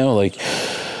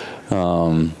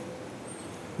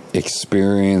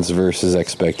 experience versus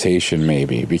expectation,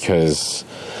 maybe, because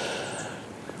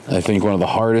I think one of the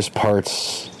hardest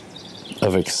parts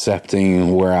of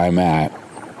accepting where I'm at,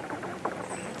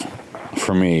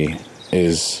 for me,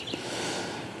 is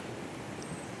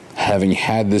having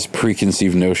had this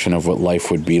preconceived notion of what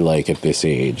life would be like at this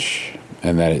age,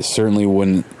 and that it certainly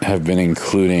wouldn't have been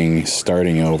including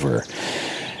starting over.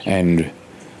 And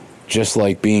just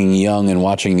like being young and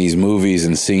watching these movies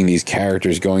and seeing these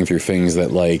characters going through things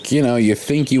that, like, you know, you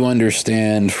think you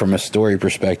understand from a story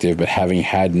perspective, but having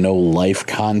had no life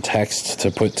context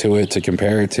to put to it, to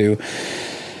compare it to,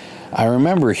 I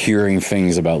remember hearing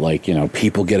things about, like, you know,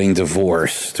 people getting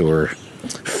divorced or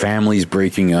families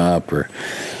breaking up, or,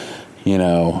 you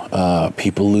know,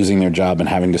 people losing their job and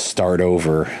having to start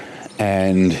over.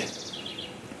 And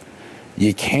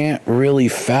you can't really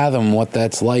fathom what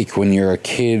that's like when you're a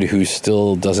kid who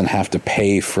still doesn't have to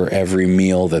pay for every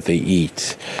meal that they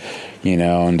eat, you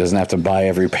know, and doesn't have to buy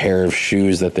every pair of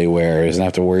shoes that they wear, doesn't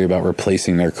have to worry about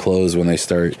replacing their clothes when they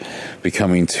start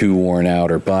becoming too worn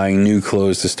out, or buying new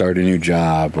clothes to start a new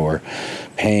job, or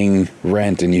paying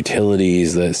rent and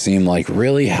utilities that seem like,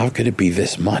 really, how could it be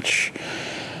this much?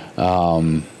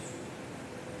 And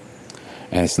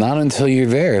it's not until you're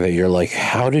there that you're like,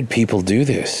 how did people do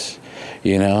this?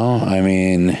 You know, I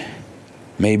mean,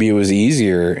 maybe it was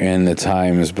easier in the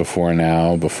times before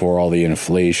now, before all the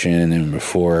inflation and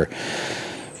before,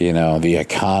 you know, the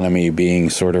economy being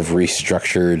sort of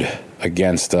restructured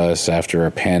against us after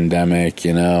a pandemic,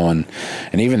 you know, and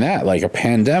even that, like a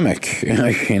pandemic,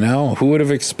 you know, who would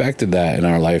have expected that in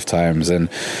our lifetimes? And,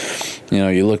 you know,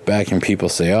 you look back and people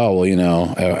say, oh, well, you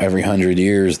know, every 100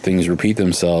 years things repeat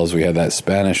themselves. We had that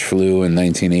Spanish flu in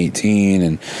 1918,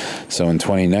 and so in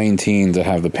 2019 to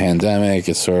have the pandemic,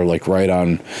 it's sort of like right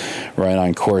on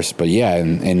course. But yeah,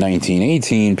 in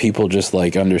 1918, people just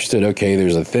like understood, okay,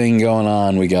 there's a thing going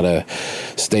on. We got to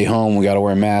stay home. We got to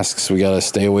wear masks. We got to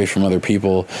stay away from other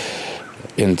people.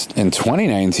 In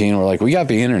 2019, we're like, we got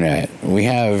the internet. We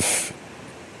have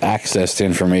access to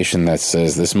information that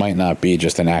says this might not be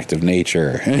just an act of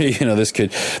nature. You know,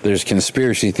 there's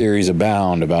conspiracy theories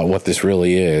abound about what this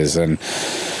really is. And,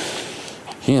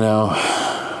 you know,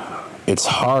 it's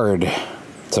hard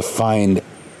to find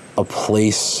a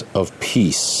place of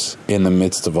peace in the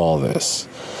midst of all this.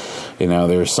 You know,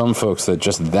 there are some folks that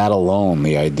just that alone,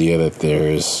 the idea that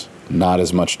there's not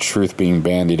as much truth being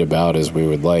bandied about as we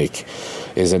would like,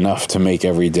 is enough to make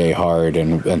every day hard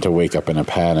and to wake up in a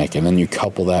panic. And then you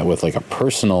couple that with like a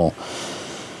personal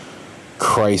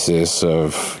crisis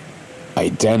of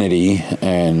identity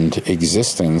and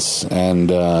existence,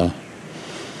 and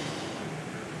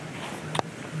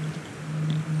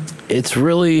it's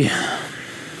really,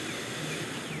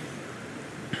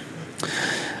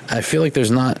 I feel like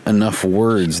there's not enough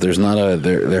words. There's not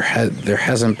there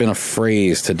hasn't been a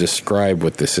phrase to describe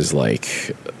what this is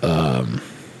like.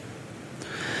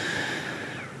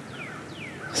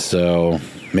 So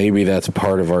maybe that's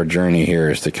part of our journey here,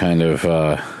 is to kind of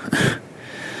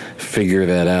figure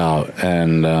that out.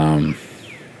 And I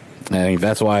think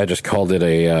that's why I just called it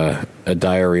a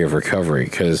diary of recovery,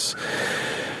 because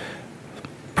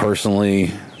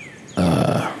personally,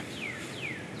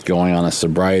 going on a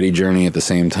sobriety journey at the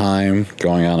same time,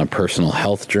 going on a personal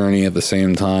health journey at the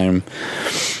same time,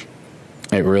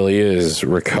 it really is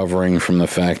recovering from the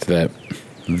fact that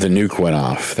the nuke went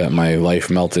off, that my life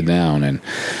melted down. And,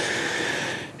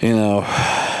 you know,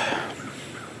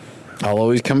 I'll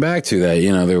always come back to that.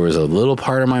 You know, there was a little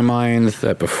part of my mind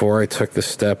that before I took the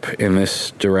step in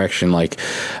this direction, like,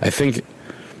 I think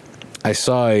I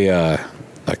saw a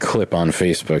clip on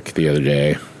Facebook the other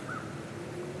day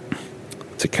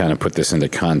to kind of put this into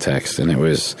context, and it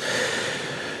was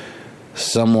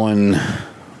someone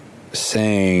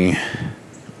saying,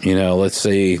 you know, let's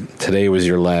say today was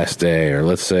your last day, or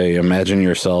let's say, imagine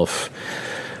yourself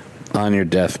on your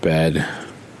deathbed.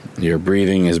 Your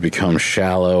breathing has become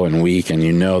shallow and weak, and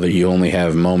you know that you only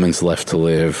have moments left to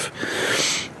live.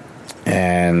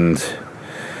 And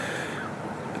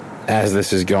as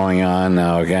this is going on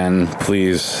now, again,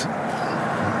 please.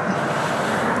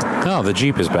 Oh, the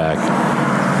Jeep is back.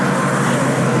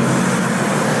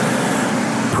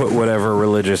 Put whatever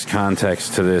religious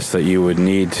context to this that you would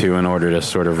need to in order to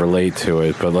sort of relate to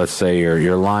it. But let's say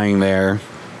you're lying there,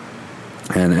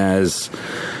 and as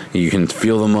you can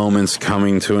feel the moments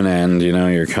coming to an end, you know,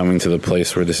 you're coming to the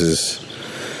place where this is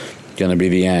going to be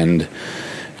the end.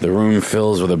 The room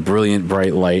fills with a brilliant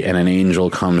bright light, and an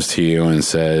angel comes to you and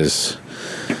says,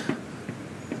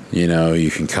 you know,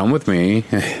 you can come with me,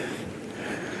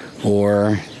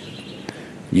 or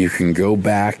you can go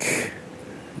back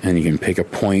and you can pick a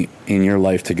point in your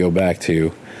life to go back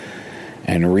to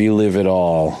and relive it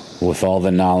all with all the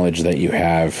knowledge that you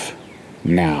have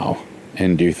now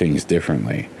and do things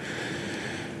differently.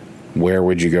 Where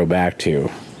would you go back to?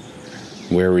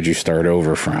 Where would you start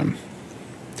over from?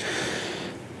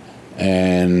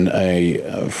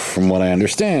 And from what I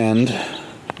understand,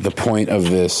 the point of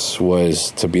this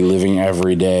was to be living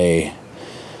every day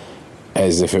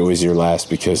as if it was your last,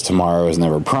 because tomorrow is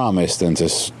never promised, and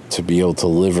to be able to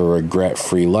live a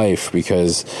regret-free life,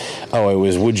 because,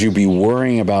 would you be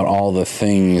worrying about all the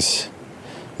things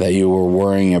that you were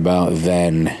worrying about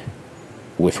then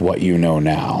with what you know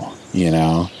now, you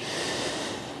know?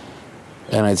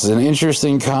 And it's an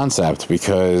interesting concept,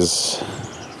 because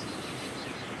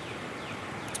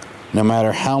no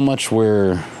matter how much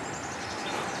we're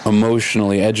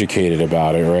emotionally educated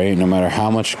about it, right? No matter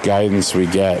how much guidance we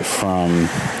get from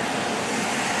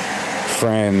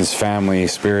friends, family,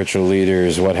 spiritual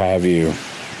leaders, what have you,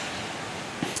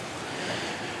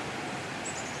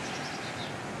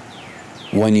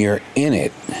 when you're in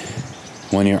it,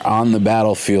 when you're on the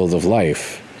battlefield of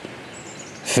life,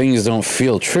 things don't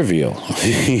feel trivial,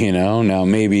 you know? Now,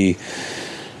 maybe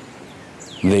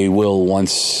they will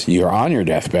once you're on your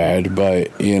deathbed,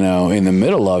 but, you know, in the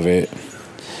middle of it,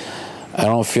 I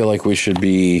don't feel like we should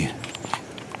be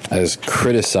as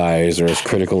criticized or as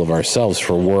critical of ourselves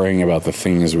for worrying about the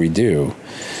things we do.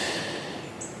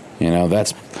 You know,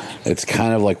 it's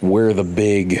kind of like where the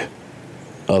big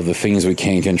of the things we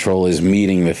can't control is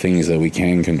meeting the things that we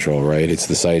can control, right? It's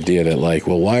this idea that, like,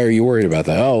 well, why are you worried about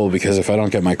that? Oh, well, because if I don't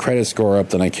get my credit score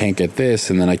up, then I can't get this,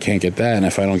 and then I can't get that, and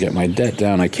if I don't get my debt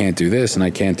down, I can't do this, and I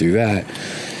can't do that.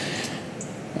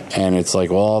 And it's like,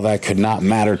 well, all that could not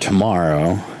matter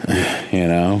tomorrow, you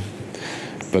know?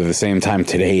 But at the same time,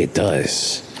 today it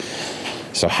does.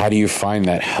 So how do you find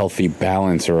that healthy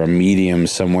balance or a medium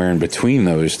somewhere in between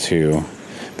those two?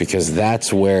 Because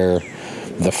that's where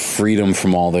the freedom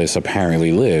from all this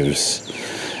apparently lives.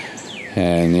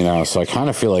 And, you know, so I kind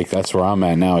of feel like that's where I'm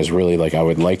at now, is really like I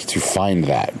would like to find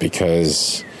that,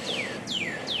 because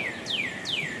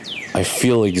I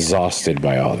feel exhausted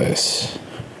by all this.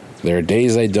 There are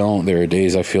days I don't. There are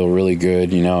days I feel really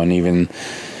good, you know, and even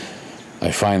I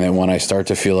find that when I start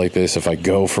to feel like this, if I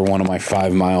go for one of my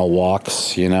 5-mile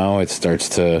walks, you know, it starts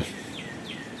to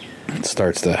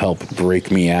help break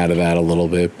me out of that a little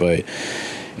bit. But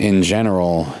in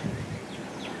general,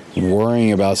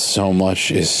 worrying about so much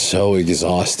is so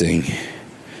exhausting.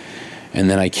 And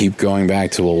then I keep going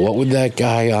back to, well, what would that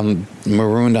guy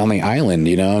marooned on the island,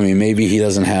 you know? I mean, maybe he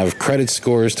doesn't have credit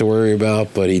scores to worry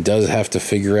about, but he does have to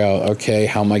figure out, okay,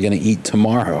 how am I going to eat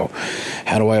tomorrow?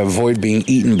 How do I avoid being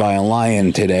eaten by a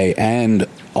lion today, and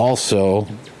also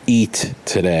eat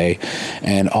today,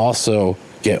 and also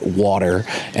get water,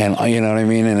 and you know what I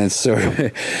mean? And it's sort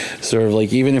of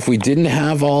like, even if we didn't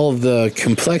have all of the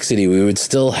complexity, we would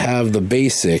still have the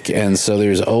basic. And so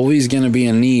there's always going to be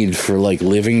a need for, like,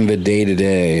 living the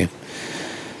day-to-day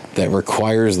that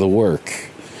requires the work.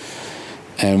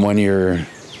 And when you're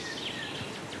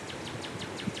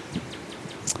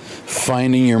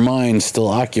finding your mind still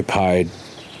occupied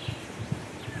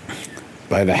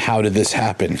by the how did this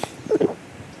happen,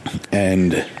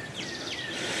 and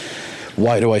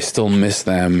why do I still miss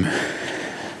them,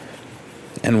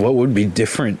 and what would be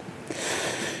different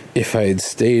if I had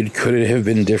stayed? Could it have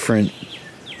been different?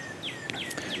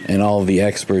 And all of the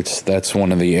experts, that's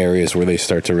one of the areas where they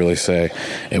start to really say,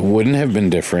 it wouldn't have been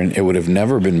different. It would have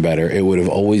never been better. It would have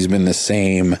always been the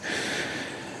same.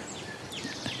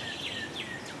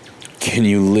 Can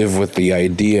you live with the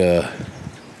idea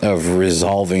of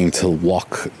resolving to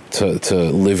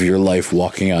live your life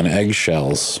walking on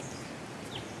eggshells?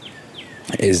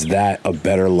 Is that a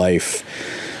better life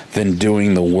than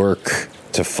doing the work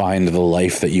to find the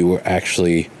life that you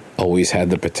actually always had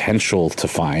the potential to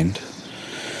find?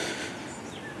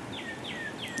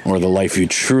 Or the life you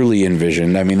truly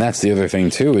envisioned? I mean, that's the other thing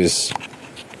too, is,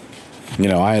 you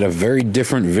know, I had a very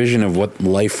different vision of what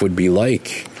life would be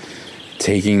like,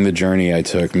 taking the journey I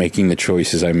took, making the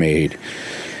choices I made,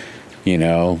 you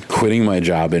know, quitting my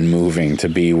job and moving to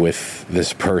be with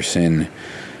this person.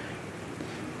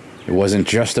 It wasn't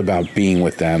just about being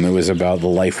with them. It was about the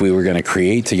life we were going to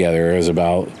create together. It was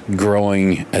about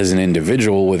growing as an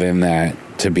individual within that,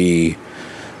 to be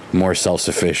more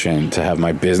self-sufficient, to have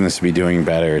my business be doing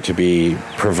better, to be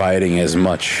providing as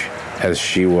much as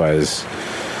she was,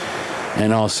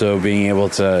 and also being able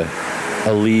to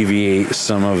alleviate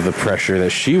some of the pressure that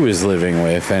she was living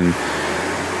with. And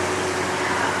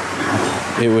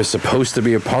it was supposed to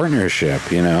be a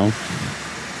partnership, you know?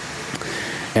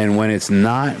 And when it's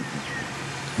not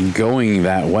going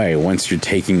that way, once you're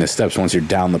taking the steps, once you're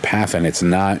down the path and it's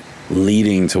not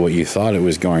leading to what you thought it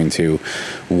was going to,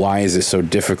 why is it so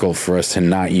difficult for us to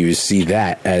not see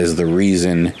that as the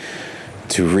reason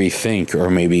to rethink or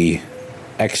maybe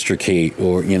extricate,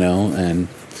 or, you know? And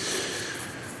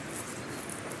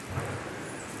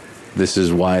This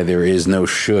is why there is no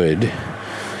should.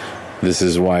 This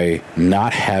is why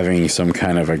not having some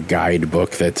kind of a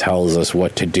guidebook that tells us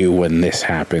what to do when this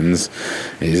happens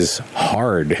is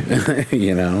hard,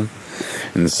 you know?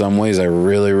 In some ways, I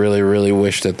really, really, really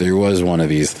wish that there was one of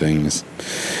these things,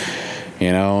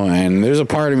 you know? And there's a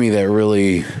part of me that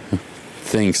really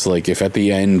thinks, like, if at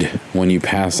the end, when you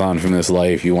pass on from this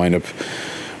life, you wind up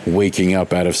waking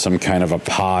up out of some kind of a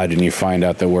pod and you find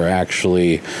out that we're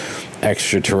actually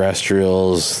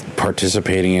extraterrestrials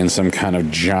participating in some kind of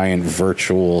giant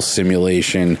virtual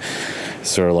simulation,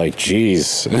 sort of like,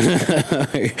 geez,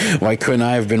 why couldn't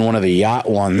I have been one of the yacht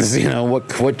ones? You know,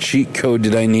 what cheat code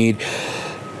did I need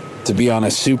to be on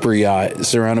a super yacht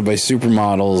surrounded by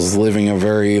supermodels living a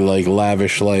very, like,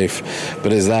 lavish life?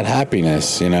 But is that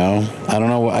happiness? You know, I don't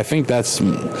know. I think that's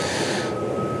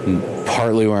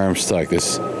partly where I'm stuck.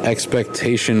 This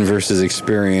expectation versus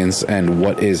experience, and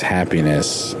what is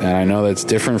happiness. And I know that's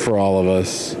different for all of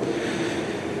us.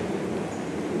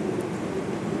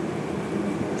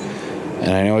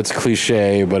 And I know it's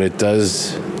cliche, but it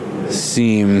does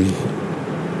seem,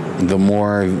 the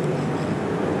more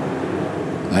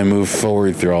I move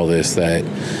forward through all this, that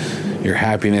your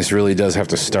happiness really does have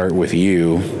to start with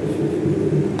you.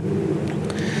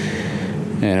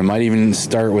 And it might even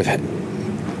start with,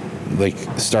 like,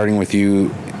 starting with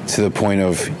you to the point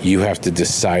of you have to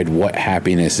decide what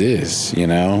happiness is, you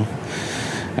know?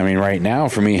 I mean, right now,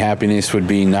 for me, happiness would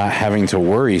be not having to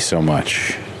worry so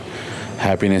much.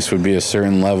 Happiness would be a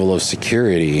certain level of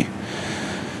security.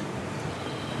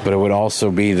 But it would also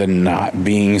be the not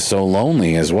being so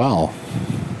lonely as well.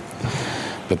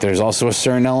 But there's also a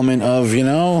certain element of, you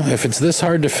know, if it's this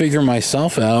hard to figure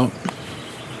myself out,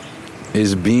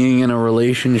 is being in a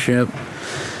relationship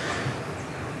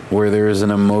where there is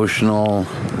an emotional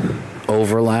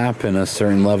overlap and a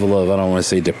certain level of, I don't want to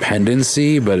say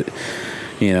dependency, but,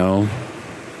 you know,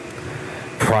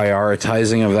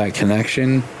 prioritizing of that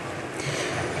connection.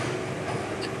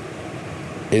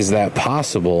 Is that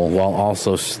possible while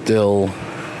also still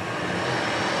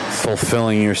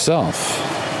fulfilling yourself?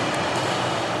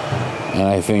 And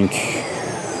I think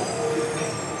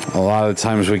a lot of the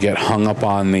times we get hung up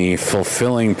on the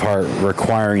fulfilling part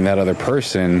requiring that other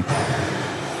person,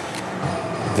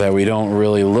 that we don't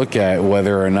really look at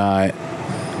whether or not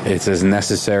it's as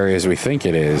necessary as we think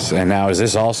it is. And now, is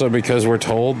this also because we're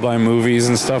told by movies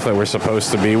and stuff that we're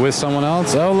supposed to be with someone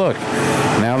else? Oh, look,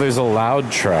 now there's a loud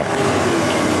truck.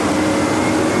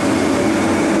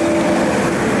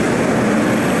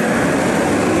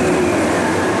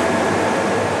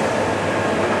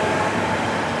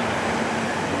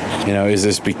 You know, is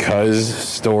this because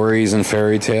stories and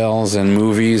fairy tales and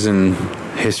movies and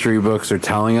history books are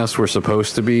telling us we're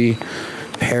supposed to be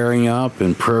pairing up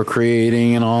and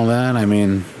procreating and all that? I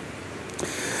mean,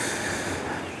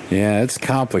 yeah, it's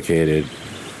complicated.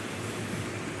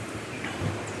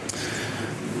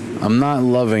 I'm not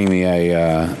loving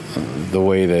the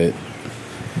way that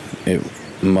it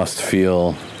must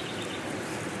feel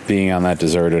being on that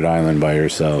deserted island by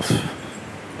yourself.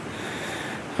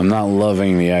 I'm not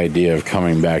loving the idea of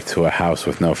coming back to a house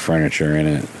with no furniture in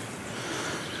it.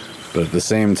 But at the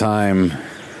same time,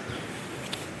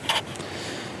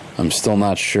 I'm still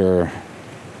not sure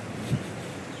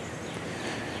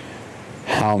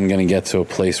how I'm going to get to a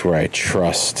place where I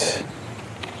trust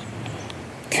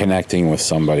connecting with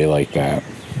somebody like that.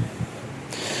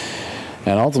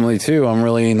 And ultimately, too, I'm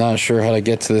really not sure how to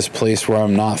get to this place where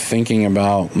I'm not thinking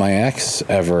about my ex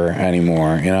ever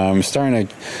anymore. You know, there's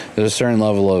a certain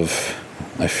level of,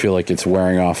 I feel like it's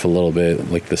wearing off a little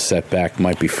bit, like the setback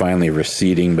might be finally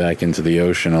receding back into the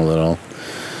ocean a little.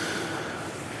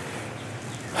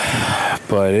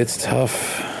 But it's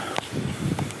tough.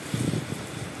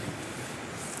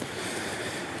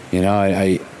 You know,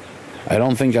 I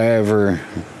don't think I ever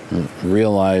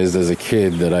realized as a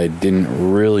kid that I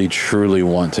didn't really truly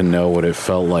want to know what it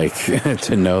felt like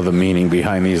to know the meaning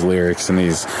behind these lyrics and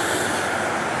these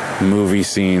movie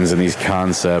scenes and these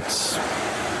concepts.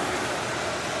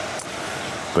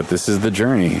 But this is the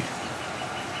journey.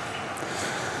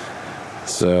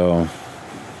 So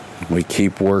we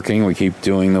keep working, we keep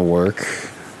doing the work.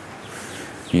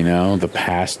 You know, the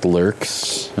past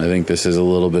lurks. I think this is a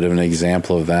little bit of an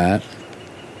example of that.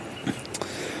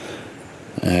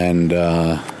 And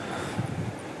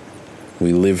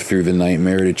we live through the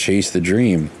nightmare to chase the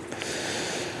dream.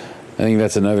 I think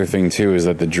that's another thing, too, is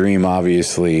that the dream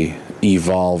obviously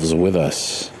evolves with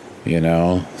us, you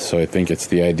know? So I think it's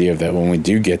the idea of that when we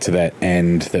do get to that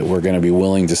end, that we're going to be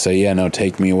willing to say, yeah, no,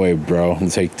 take me away, bro.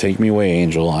 Take me away,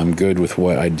 angel. I'm good with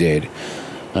what I did.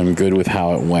 I'm good with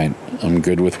how it went. I'm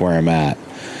good with where I'm at.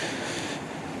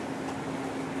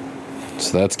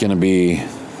 So that's going to be,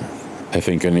 I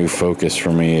think, a new focus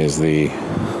for me is the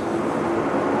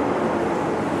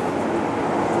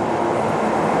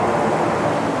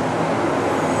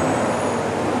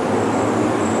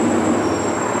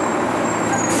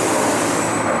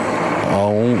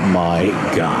oh my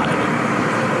God.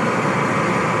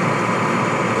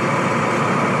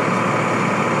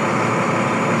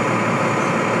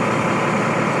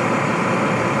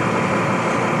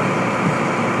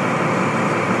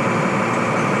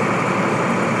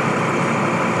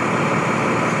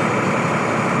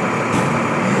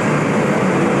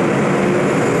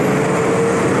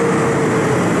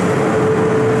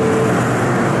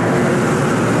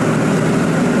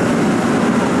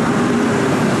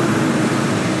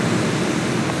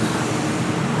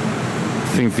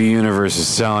 I think the universe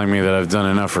is telling me that I've done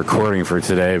enough recording for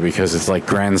today because it's like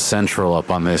Grand Central up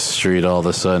on this street all of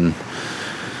a sudden.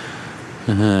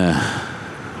 I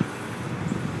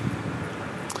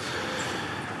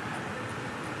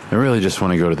really just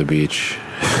want to go to the beach.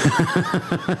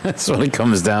 That's what it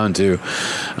comes down to.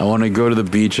 I want to go to the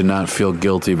beach and not feel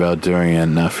guilty about doing it,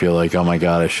 and not feel like, oh my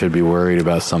God, I should be worried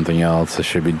about something else. I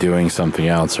should be doing something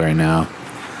else right now.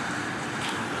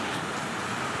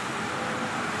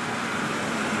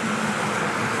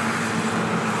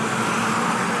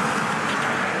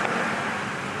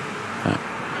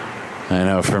 I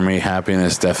know for me,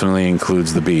 happiness definitely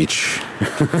includes the beach.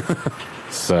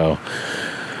 So,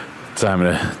 time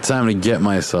to get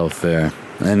myself there.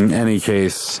 In any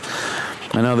case,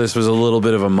 I know this was a little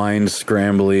bit of a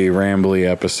mind-scrambly, rambly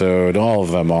episode. All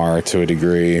of them are to a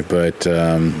degree, but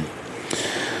I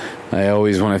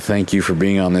always want to thank you for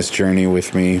being on this journey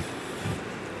with me.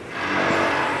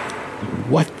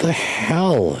 What the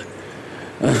hell?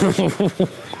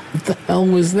 What the hell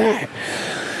was that?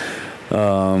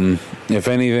 If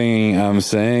anything I'm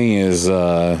saying is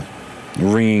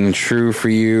ringing true for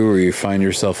you, or you find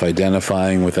yourself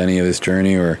identifying with any of this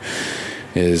journey, or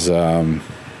is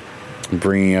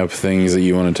bringing up things that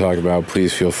you want to talk about,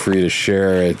 please feel free to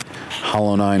share at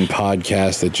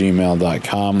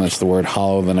hollow9podcast@gmail.com. That's the word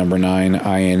hollow, the number 9,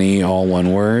 INE, all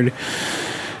one word.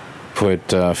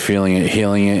 Put feeling it,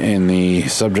 healing it in the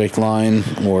subject line,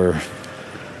 or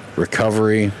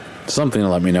recovery, something to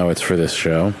let me know it's for this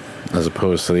show, as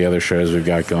opposed to the other shows we've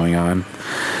got going on.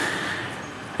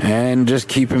 And just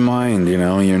keep in mind,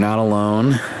 you're not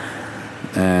alone.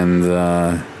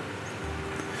 And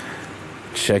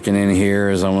checking in here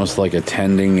is almost like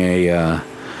attending a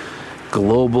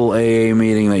global AA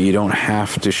meeting that you don't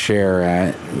have to share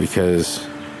at, because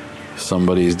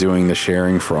somebody's doing the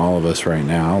sharing for all of us right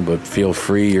now. But feel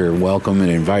free, you're welcome and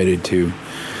invited to.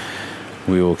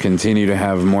 We will continue to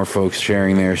have more folks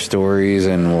sharing their stories,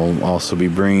 and we'll also be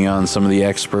bringing on some of the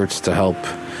experts to help,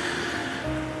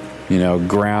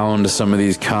 ground some of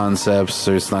these concepts.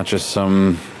 So it's not just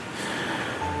some,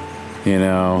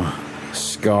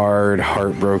 scarred,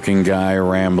 heartbroken guy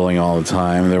rambling all the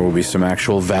time. There will be some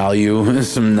actual value,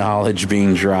 some knowledge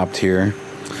being dropped here.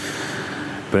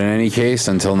 But in any case,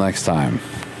 until next time,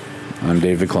 I'm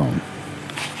Dave the Clone.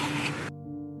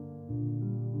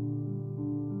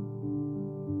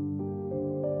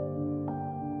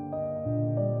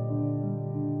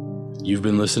 You've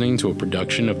been listening to a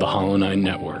production of the Hollow 9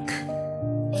 Network.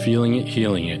 Feeling It,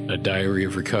 Healing It, A Diary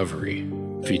of Recovery,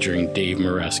 featuring Dave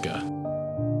Maresca.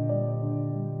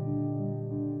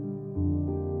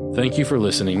 Thank you for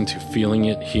listening to Feeling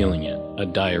It, Healing It, A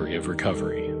Diary of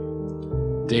Recovery.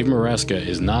 Dave Maresca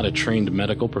is not a trained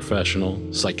medical professional,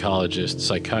 psychologist,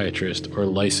 psychiatrist, or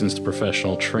licensed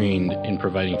professional trained in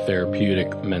providing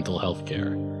therapeutic mental health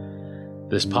care.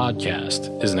 This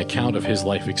podcast is an account of his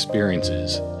life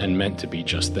experiences and meant to be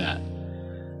just that.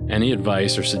 Any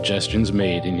advice or suggestions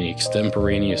made in the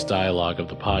extemporaneous dialogue of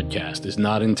the podcast is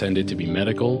not intended to be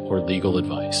medical or legal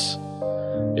advice.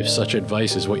 If such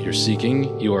advice is what you're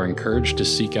seeking, you are encouraged to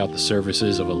seek out the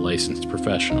services of a licensed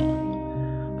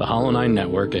professional. The Hollow 9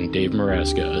 Network and Dave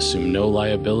Maresca assume no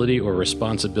liability or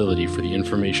responsibility for the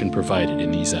information provided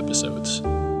in these episodes.